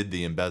person who did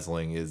the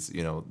embezzling is,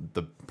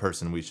 the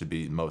person we should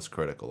be most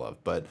critical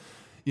of. But,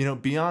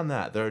 beyond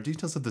that, there are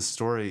details of the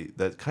story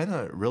that kind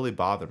of really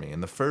bother me.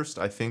 And the first,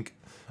 I think,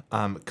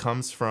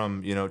 comes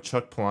from,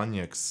 Chuck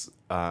Palahniuk's,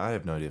 I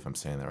have no idea if I'm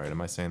saying that right. Am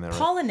I saying that right?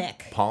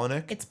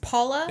 Palahniuk? It's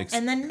Paula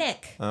and then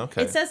Nick.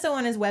 Okay. It says so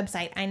on his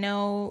website. I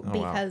know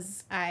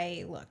because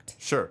I looked.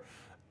 Sure.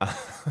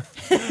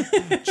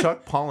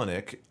 Chuck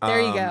Palahniuk.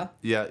 There you go.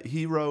 Yeah,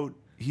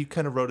 he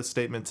kind of wrote a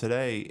statement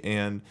today,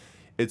 and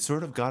it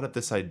sort of got at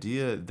this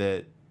idea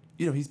that,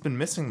 he's been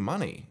missing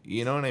money.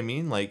 You know what I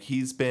mean? Like,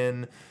 he's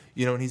been,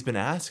 and he's been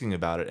asking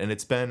about it. And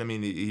it's been,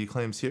 he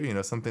claims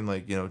here, something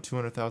like,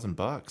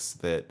 $200,000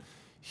 that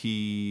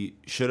he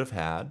should have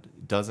had,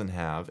 doesn't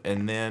have.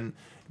 And then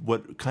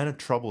what kind of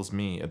troubles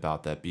me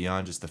about that,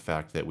 beyond just the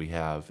fact that we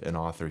have an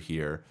author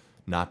here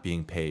not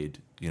being paid,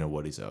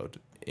 what he's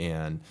owed,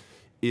 and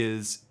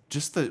is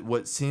just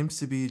what seems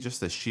to be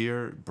just a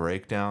sheer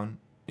breakdown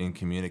in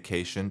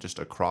communication just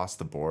across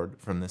the board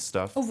from this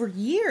stuff over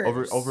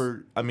years.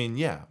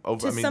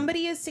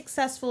 Somebody as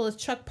successful as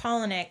Chuck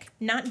Palahniuk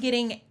not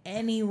getting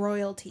any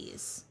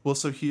royalties. Well,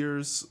 so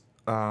here's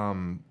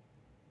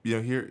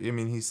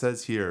he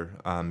says here,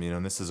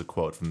 and this is a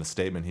quote from the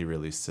statement he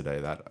released today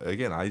that,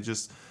 again, I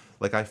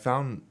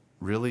found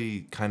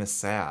really kind of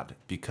sad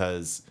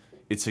because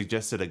it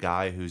suggested a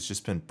guy who's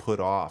just been put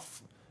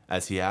off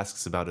as he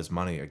asks about his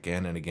money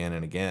again and again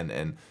and again,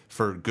 and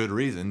for good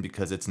reason,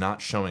 because it's not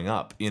showing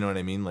up. You know what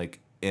I mean? Like,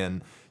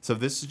 and so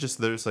this is just,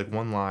 there's like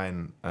one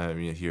line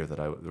here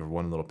or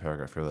one little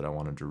paragraph here that I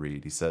wanted to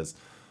read. He says,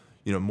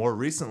 more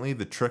recently,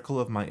 the trickle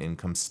of my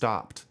income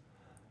stopped.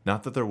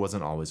 Not that there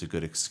wasn't always a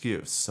good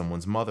excuse.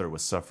 Someone's mother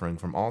was suffering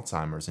from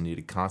Alzheimer's and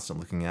needed constant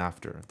looking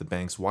after. The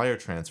bank's wire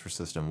transfer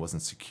system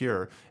wasn't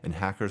secure, and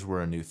hackers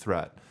were a new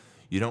threat.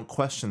 You don't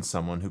question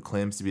someone who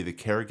claims to be the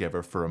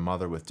caregiver for a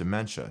mother with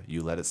dementia.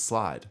 You let it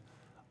slide.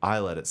 I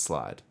let it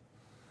slide.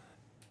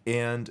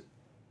 And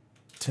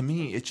to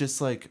me, it's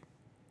just like,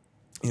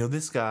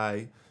 this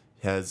guy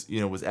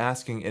was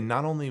asking, and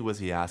not only was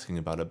he asking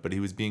about it, but he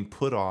was being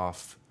put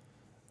off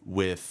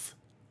with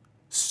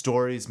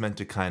stories meant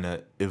to kind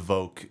of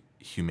evoke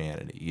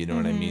humanity. You know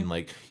what I mean?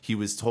 Like he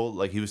was told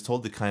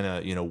to kind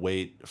of,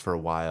 wait for a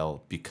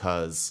while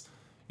because,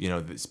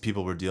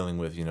 people were dealing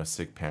with,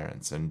 sick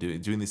parents and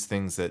doing these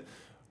things that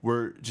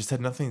just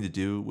had nothing to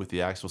do with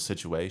the actual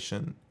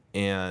situation.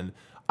 And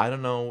I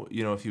don't know,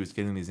 if he was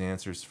getting these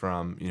answers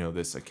from,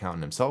 this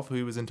accountant himself who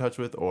he was in touch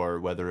with,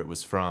 or whether it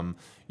was from,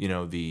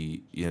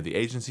 the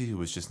agency who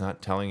was just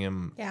not telling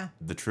him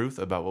the truth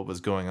about what was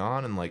going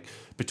on. And like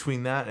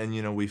between that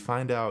and, we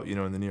find out,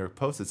 in the New York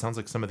Post, it sounds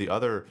like some of the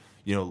other,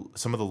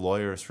 some of the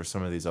lawyers for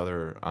some of these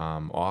other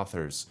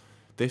authors,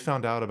 they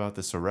found out about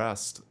this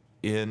arrest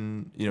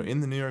in the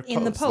New York Post.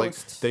 In the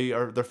Post.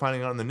 Like they're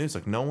finding out in the news,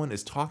 like no one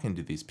is talking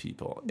to these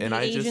people. The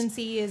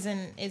agency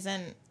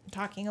isn't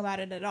talking about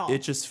it at all. It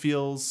just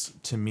feels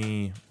to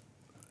me,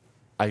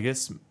 I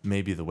guess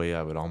maybe the way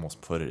I would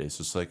almost put it is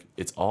just like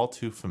it's all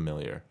too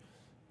familiar.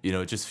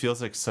 It just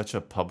feels like such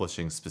a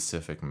publishing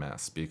specific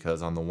mess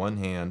because on the one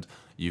hand,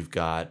 you've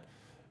got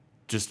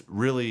just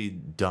really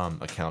dumb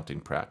accounting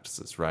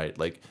practices, right?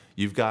 Like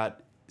you've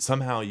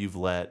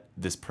let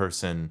this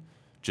person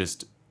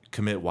just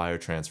commit wire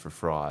transfer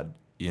fraud,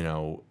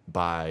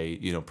 by,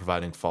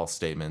 providing false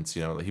statements.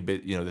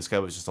 This guy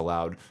was just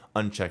allowed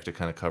unchecked to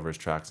kind of cover his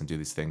tracks and do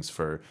these things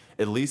for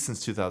at least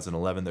since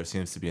 2011. There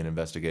seems to be an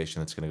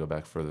investigation that's going to go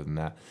back further than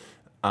that.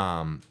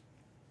 And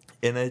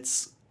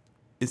it's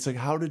like,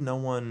 how did no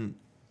one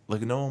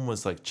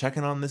was like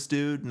checking on this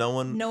dude? No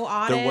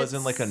audits. There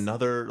wasn't like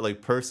another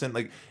like person,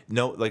 like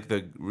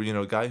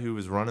the guy who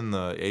was running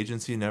the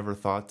agency never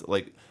thought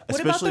like,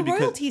 what about the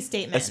royalty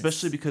statements?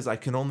 Especially because I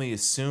can only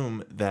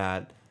assume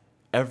that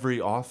every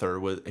author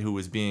who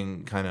was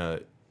being kind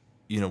of,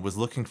 was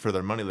looking for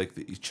their money.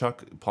 Like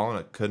Chuck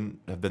Palahniuk couldn't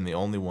have been the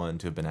only one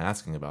to have been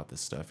asking about this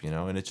stuff,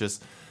 And it's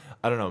just,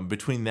 I don't know,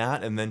 between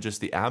that and then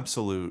just the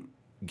absolute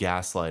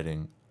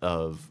gaslighting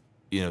of,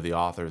 the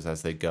authors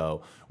as they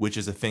go, which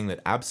is a thing that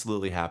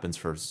absolutely happens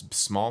for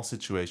small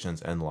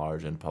situations and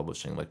large in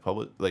publishing.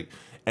 Like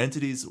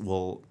entities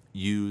will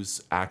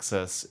use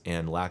access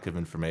and lack of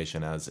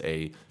information as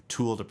a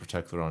tool to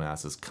protect their own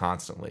asses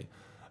constantly.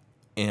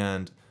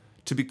 And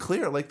to be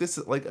clear, like this,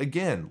 like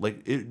again,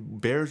 like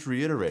it bears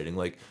reiterating,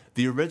 like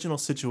the original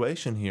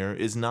situation here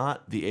is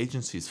not the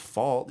agency's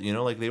fault,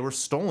 like they were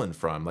stolen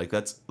from, like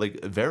that's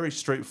like very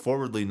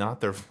straightforwardly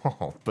not their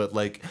fault. But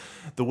like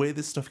the way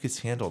this stuff gets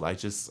handled, I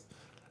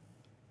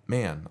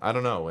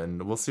don't know,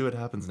 and we'll see what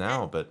happens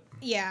now. But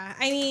yeah,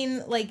 I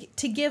mean, like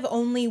to give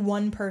only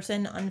one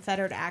person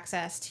unfettered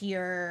access to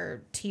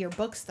your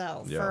books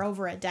though for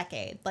over a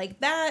decade,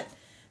 like that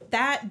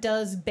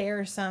does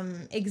bear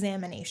some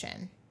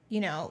examination.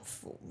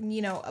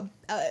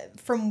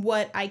 From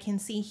what I can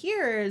see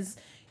here is,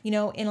 in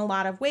a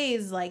lot of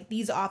ways, like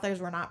these authors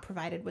were not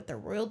provided with their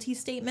royalty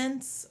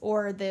statements,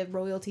 or the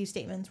royalty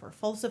statements were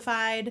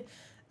falsified.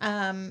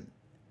 And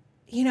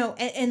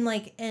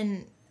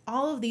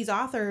all of these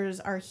authors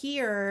are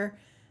here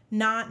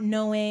not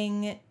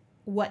knowing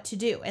what to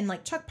do. And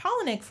like Chuck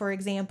Palahniuk, for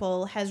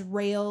example, has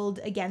railed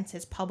against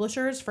his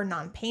publishers for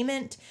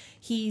non-payment.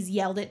 He's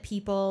yelled at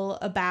people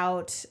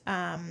about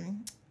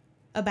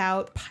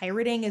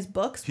pirating his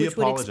books, which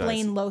would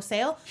explain low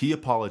sale. He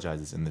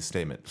apologizes in this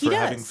statement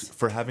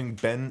for having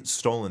been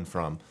stolen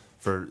from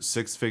for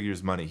six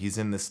figures money. He's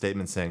in this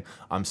statement saying,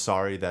 "I'm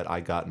sorry that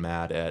I got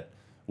mad at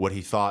what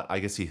he thought." I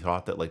guess he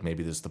thought that like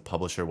maybe the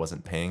publisher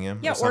wasn't paying him.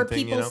 Yeah, or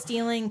something, people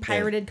stealing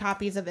pirated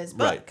copies of his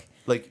book. Right.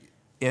 Like,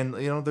 and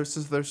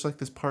there's like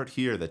this part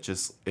here that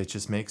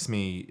just makes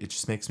me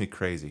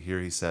crazy.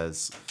 Here he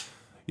says,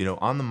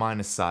 on the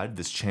minus side,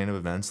 this chain of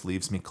events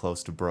leaves me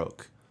close to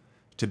broke.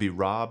 To be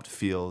robbed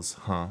feels,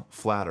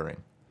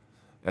 flattering.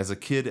 As a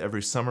kid,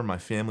 every summer my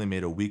family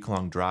made a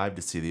week-long drive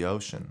to see the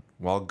ocean.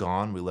 While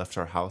gone, we left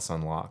our house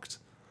unlocked.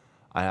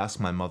 I asked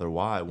my mother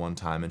why one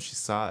time, and she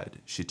sighed.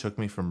 She took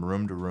me from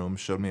room to room,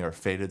 showed me our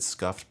faded,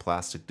 scuffed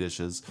plastic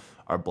dishes,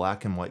 our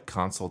black and white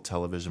console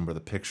television where the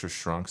picture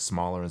shrunk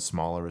smaller and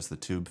smaller as the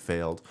tube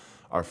failed,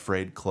 our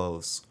frayed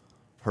clothes.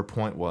 Her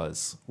point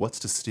was, what's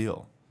to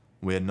steal?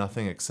 We had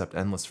nothing except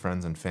endless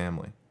friends and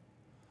family.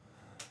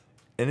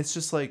 And it's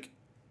just like,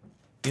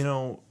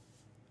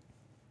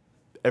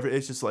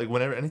 it's just like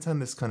anytime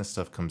this kind of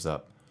stuff comes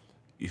up,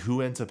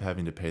 who ends up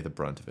having to pay the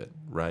brunt of it,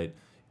 right?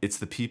 It's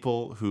the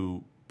people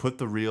who put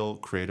the real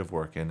creative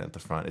work in at the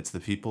front. It's the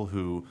people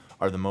who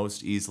are the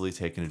most easily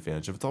taken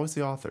advantage of. It's always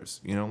the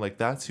authors, like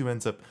that's who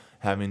ends up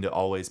having to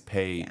always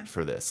pay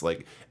for this.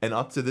 Like, and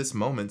up to this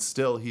moment,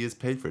 still he is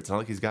paid for it. It's not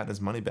like he's gotten his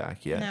money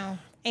back yet. No,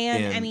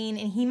 and I mean,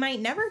 and he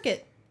might never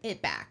get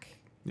it back.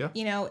 Yeah.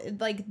 You know,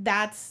 like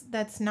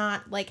that's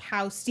not like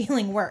how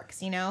stealing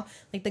works, you know?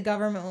 Like the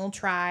government will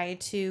try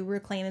to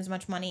reclaim as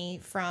much money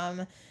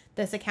from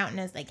this accountant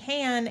as they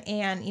can,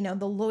 and you know,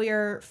 the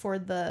lawyer for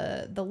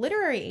the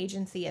literary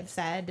agency have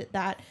said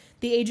that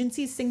the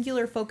agency's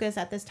singular focus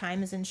at this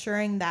time is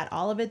ensuring that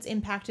all of its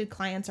impacted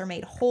clients are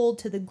made whole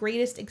to the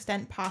greatest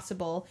extent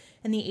possible,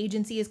 and the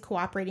agency is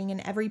cooperating in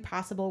every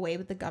possible way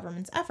with the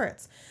government's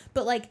efforts.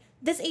 But like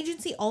this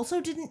agency also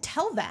didn't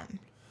tell them.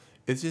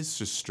 It's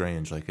just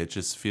strange. Like, it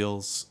just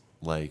feels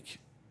like,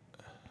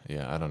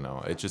 yeah, I don't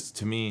know. It just,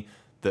 to me,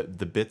 the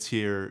bits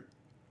here,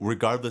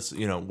 regardless,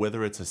 you know,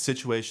 whether it's a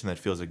situation that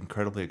feels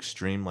incredibly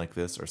extreme like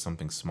this or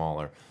something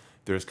smaller,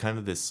 there's kind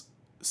of this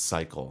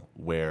cycle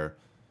where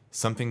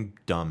something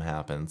dumb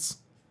happens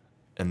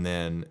and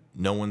then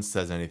no one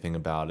says anything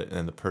about it,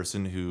 and the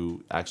person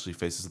who actually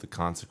faces the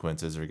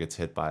consequences or gets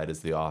hit by it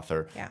is the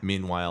author. Yeah.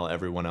 Meanwhile,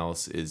 everyone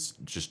else is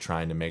just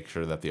trying to make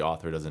sure that the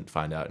author doesn't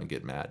find out and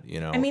get mad, you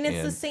know? I mean,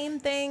 it's the same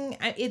thing.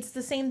 It's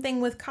the same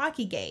thing with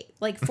Cockeygate.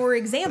 Like, for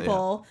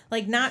example,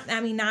 like not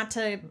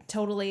to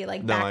totally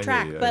like No, I hear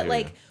backtrack, you, I but hear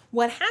like you.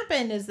 what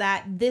happened is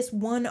that this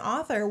one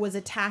author was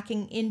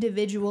attacking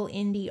individual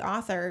indie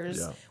authors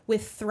Yeah.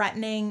 with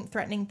threatening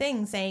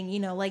things, saying, you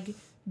know, like,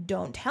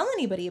 don't tell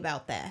anybody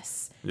about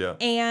this. Yeah.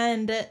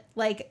 And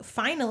like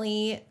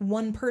finally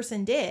one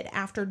person did,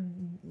 after,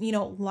 you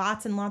know,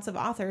 lots and lots of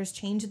authors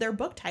changed their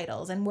book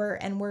titles and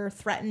were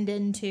threatened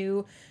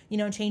into, you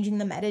know, changing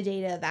the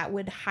metadata that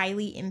would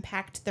highly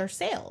impact their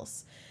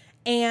sales.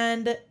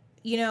 And,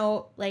 you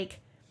know, like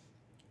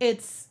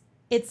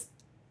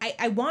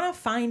I want to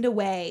find a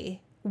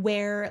way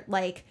where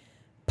like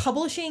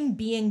publishing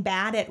being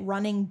bad at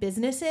running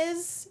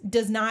businesses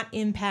does not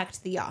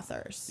impact the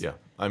authors. Yeah.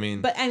 I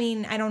mean, But I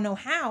mean, I don't know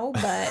how,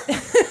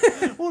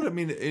 but well, I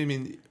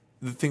mean,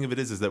 the thing of it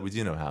is that we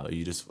do know how.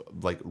 You just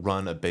like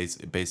run a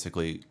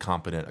basically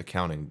competent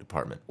accounting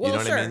department. You Well, know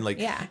what I sure, mean? Like,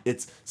 yeah.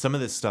 it's some of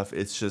this stuff.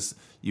 It's just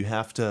you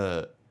have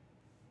to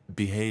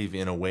behave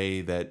in a way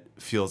that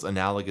feels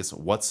analogous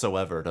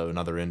whatsoever to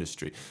another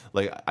industry.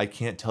 Like, I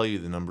can't tell you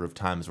the number of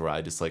times where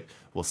I just like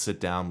will sit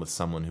down with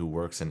someone who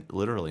works in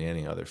literally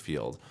any other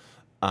field.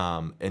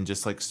 And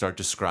just like start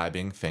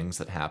describing things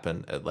that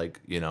happen at like,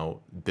 you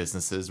know,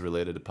 businesses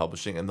related to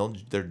publishing, and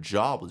their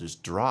job will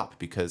just drop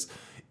because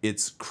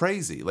it's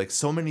crazy. Like,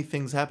 so many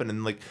things happen,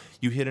 and like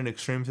you hit an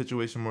extreme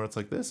situation where it's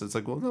like this. It's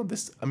like, well, no,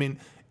 this. I mean,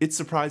 it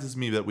surprises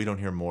me that we don't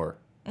hear more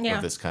Yeah.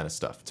 of this kind of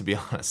stuff. To be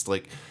honest,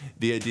 like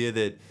the idea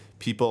that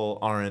people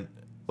aren't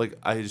like,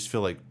 I just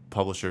feel like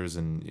publishers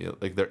and, you know,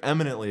 like they're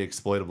eminently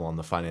exploitable on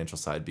the financial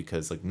side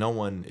because like no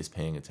one is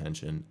paying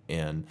attention,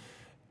 and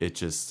it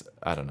just,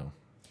 I don't know.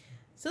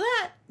 So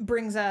that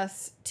brings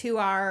us to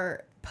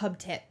our pub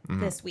tip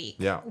this week,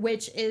 Yeah.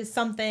 which is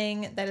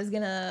something that is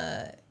going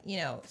to, you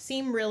know,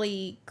 seem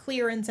really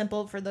clear and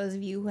simple for those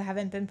of you who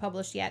haven't been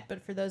published yet,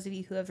 but for those of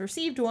you who have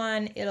received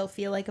one, it'll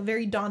feel like a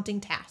very daunting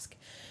task.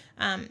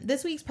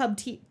 This week's pub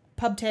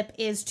tip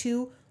is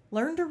to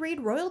learn to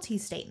read royalty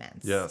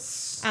statements.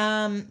 Yes.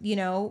 You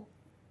know,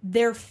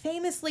 they're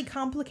famously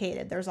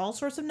complicated. There's all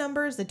sorts of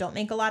numbers that don't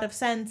make a lot of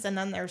sense, and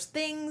then there's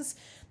things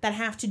that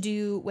have to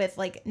do with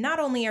like, not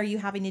only are you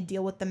having to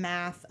deal with the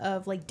math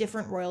of like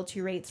different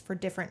royalty rates for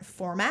different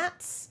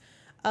formats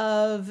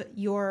of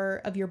your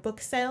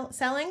book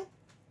selling,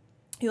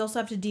 you also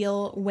have to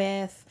deal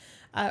with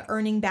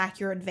earning back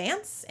your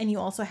advance, and you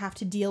also have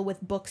to deal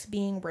with books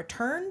being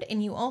returned,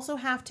 and you also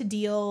have to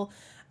deal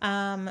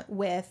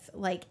with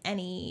like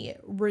any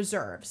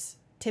reserves.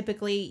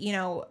 Typically, you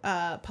know,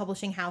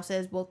 publishing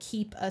houses will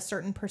keep a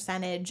certain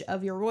percentage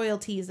of your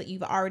royalties that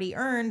you've already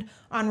earned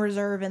on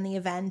reserve in the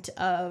event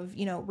of,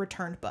 you know,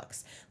 returned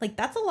books. Like,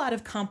 that's a lot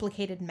of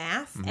complicated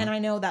math. And I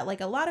know that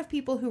like a lot of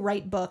people who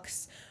write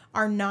books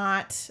are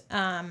not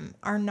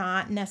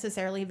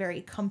necessarily very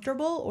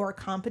comfortable or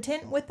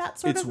competent with that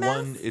sort of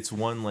math. It's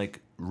one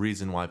like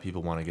reason why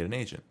people want to get an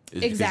agent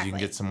is because you Exactly. can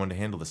get someone to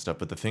handle this stuff.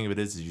 But the thing of it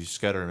is you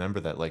just got to remember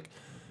that like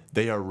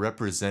they are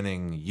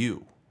representing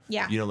you.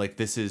 Yeah. You know, like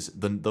this is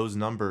those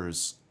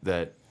numbers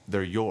that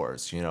they're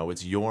yours. You know,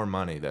 it's your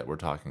money that we're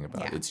talking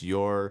about. Yeah. It's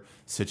your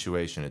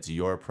situation. It's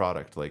your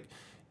product. Like,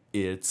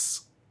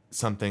 it's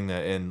something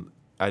that, and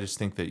I just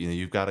think that, you know,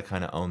 you've got to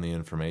kind of own the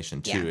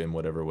information too, Yeah. in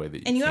whatever way that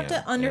you And you can.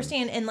 have to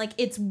understand, and like,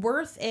 it's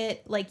worth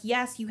it. Like,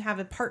 yes, you have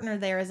a partner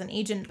there as an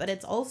agent, but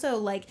it's also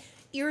like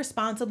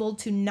irresponsible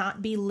to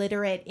not be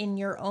literate in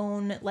your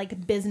own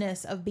like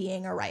business of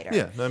being a writer.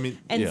 Yeah, I mean,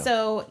 And yeah.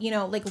 so, you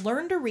know, like,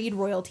 learn to read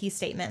royalty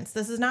statements.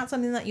 This is not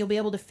something that you'll be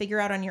able to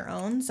figure out on your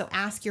own. So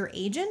ask your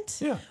agent.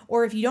 Yeah.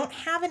 Or if you don't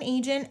have an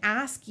agent,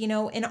 ask, you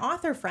know, an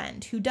author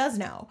friend who does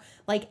know.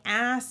 Like,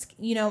 ask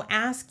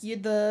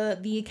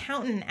the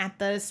accountant at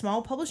the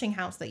small publishing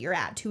house that you're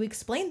at to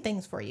explain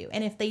things for you.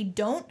 And if they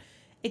don't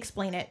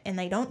explain it and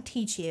they don't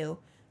teach you,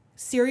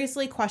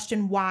 seriously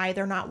question why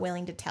they're not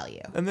willing to tell you.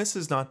 And this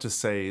is not to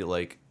say,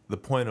 like, the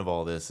point of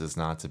all this is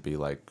not to be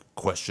like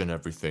question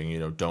everything, you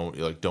know,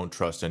 don't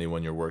trust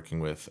anyone you're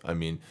working with. I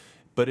mean,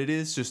 but it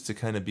is just to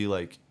kind of be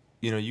like,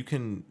 you know, you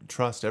can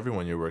trust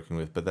everyone you're working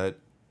with, but that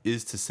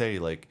is to say,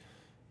 like,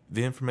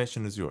 the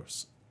information is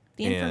yours.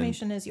 The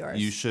information is yours.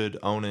 You should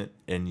own it,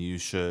 and you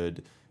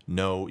should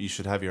know, you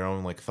should have your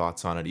own like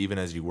thoughts on it, even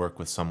as you work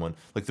with someone.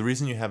 Like the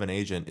reason you have an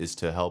agent is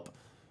to help.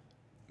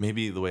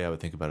 Maybe the way I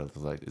would think about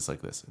it is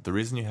like this. The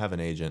reason you have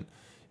an agent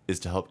is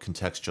to help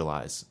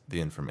contextualize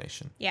the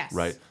information. Yes.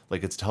 Right?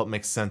 Like it's to help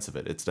make sense of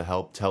it. It's to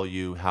help tell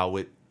you how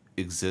it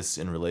exists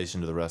in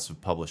relation to the rest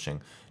of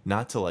publishing,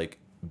 not to like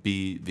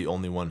be the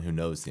only one who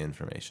knows the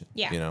information.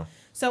 Yeah. You know?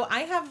 So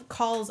I have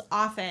calls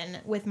often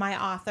with my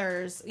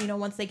authors, you know,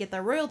 once they get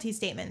their royalty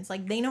statements,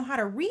 like they know how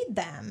to read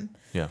them.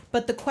 Yeah.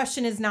 But the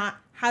question is not,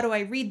 how do I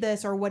read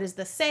this or what does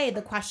this say?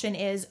 The question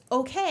is,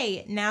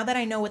 okay, now that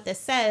I know what this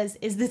says,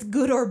 is this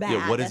good or bad?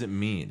 Yeah, what does it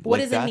mean? What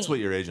like, does it mean? That's what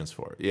your agent's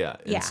for. Yeah.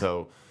 Yeah. And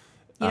so,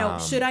 you know,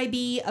 should I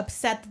be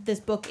upset that this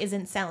book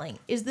isn't selling?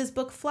 Is this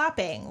book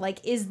flopping?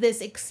 Like, is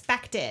this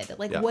expected?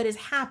 Like, Yeah. what is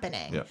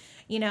happening? Yeah.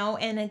 You know,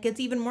 and it gets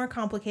even more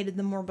complicated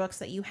the more books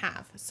that you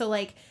have. So,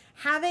 like,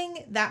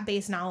 having that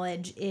base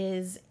knowledge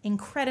is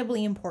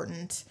incredibly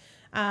important.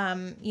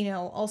 You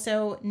know,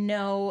 also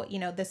know, you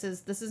know, this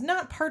is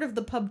not part of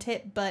the pub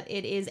tip, but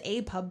it is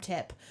a pub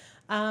tip.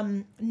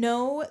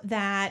 Know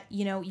that,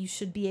 you know, you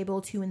should be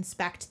able to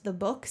inspect the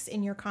books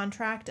in your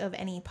contract of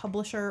any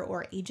publisher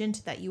or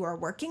agent that you are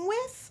working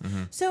with.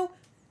 Mm-hmm. So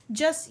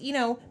just, you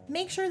know,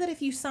 make sure that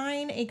if you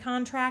sign a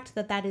contract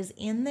that is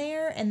in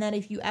there, and that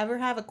if you ever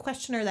have a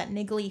question or that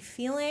niggly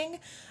feeling,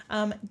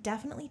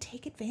 definitely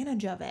take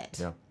advantage of it.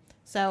 yeah.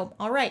 So,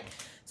 all right.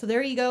 So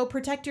there you go.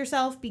 Protect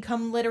yourself,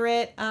 become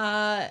literate,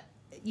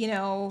 you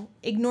know,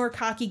 ignore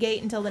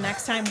Cockygate until the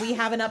next time we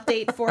have an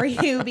update for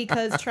you,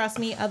 because trust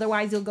me,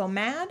 otherwise you'll go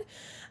mad.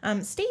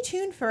 Stay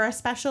tuned for a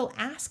special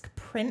Ask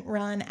Print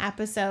Run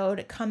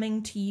episode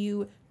coming to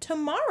you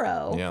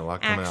tomorrow. Yeah, a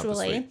lot coming out this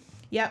week.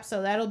 Yep,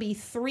 so that'll be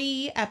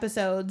 3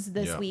 episodes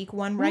this Yeah. week.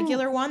 One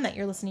regular one that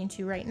you're listening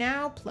to right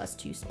now, plus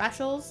 2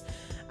 specials.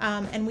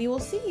 And we will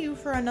see you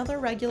for another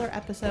regular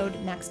episode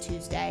next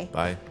Tuesday.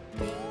 Bye.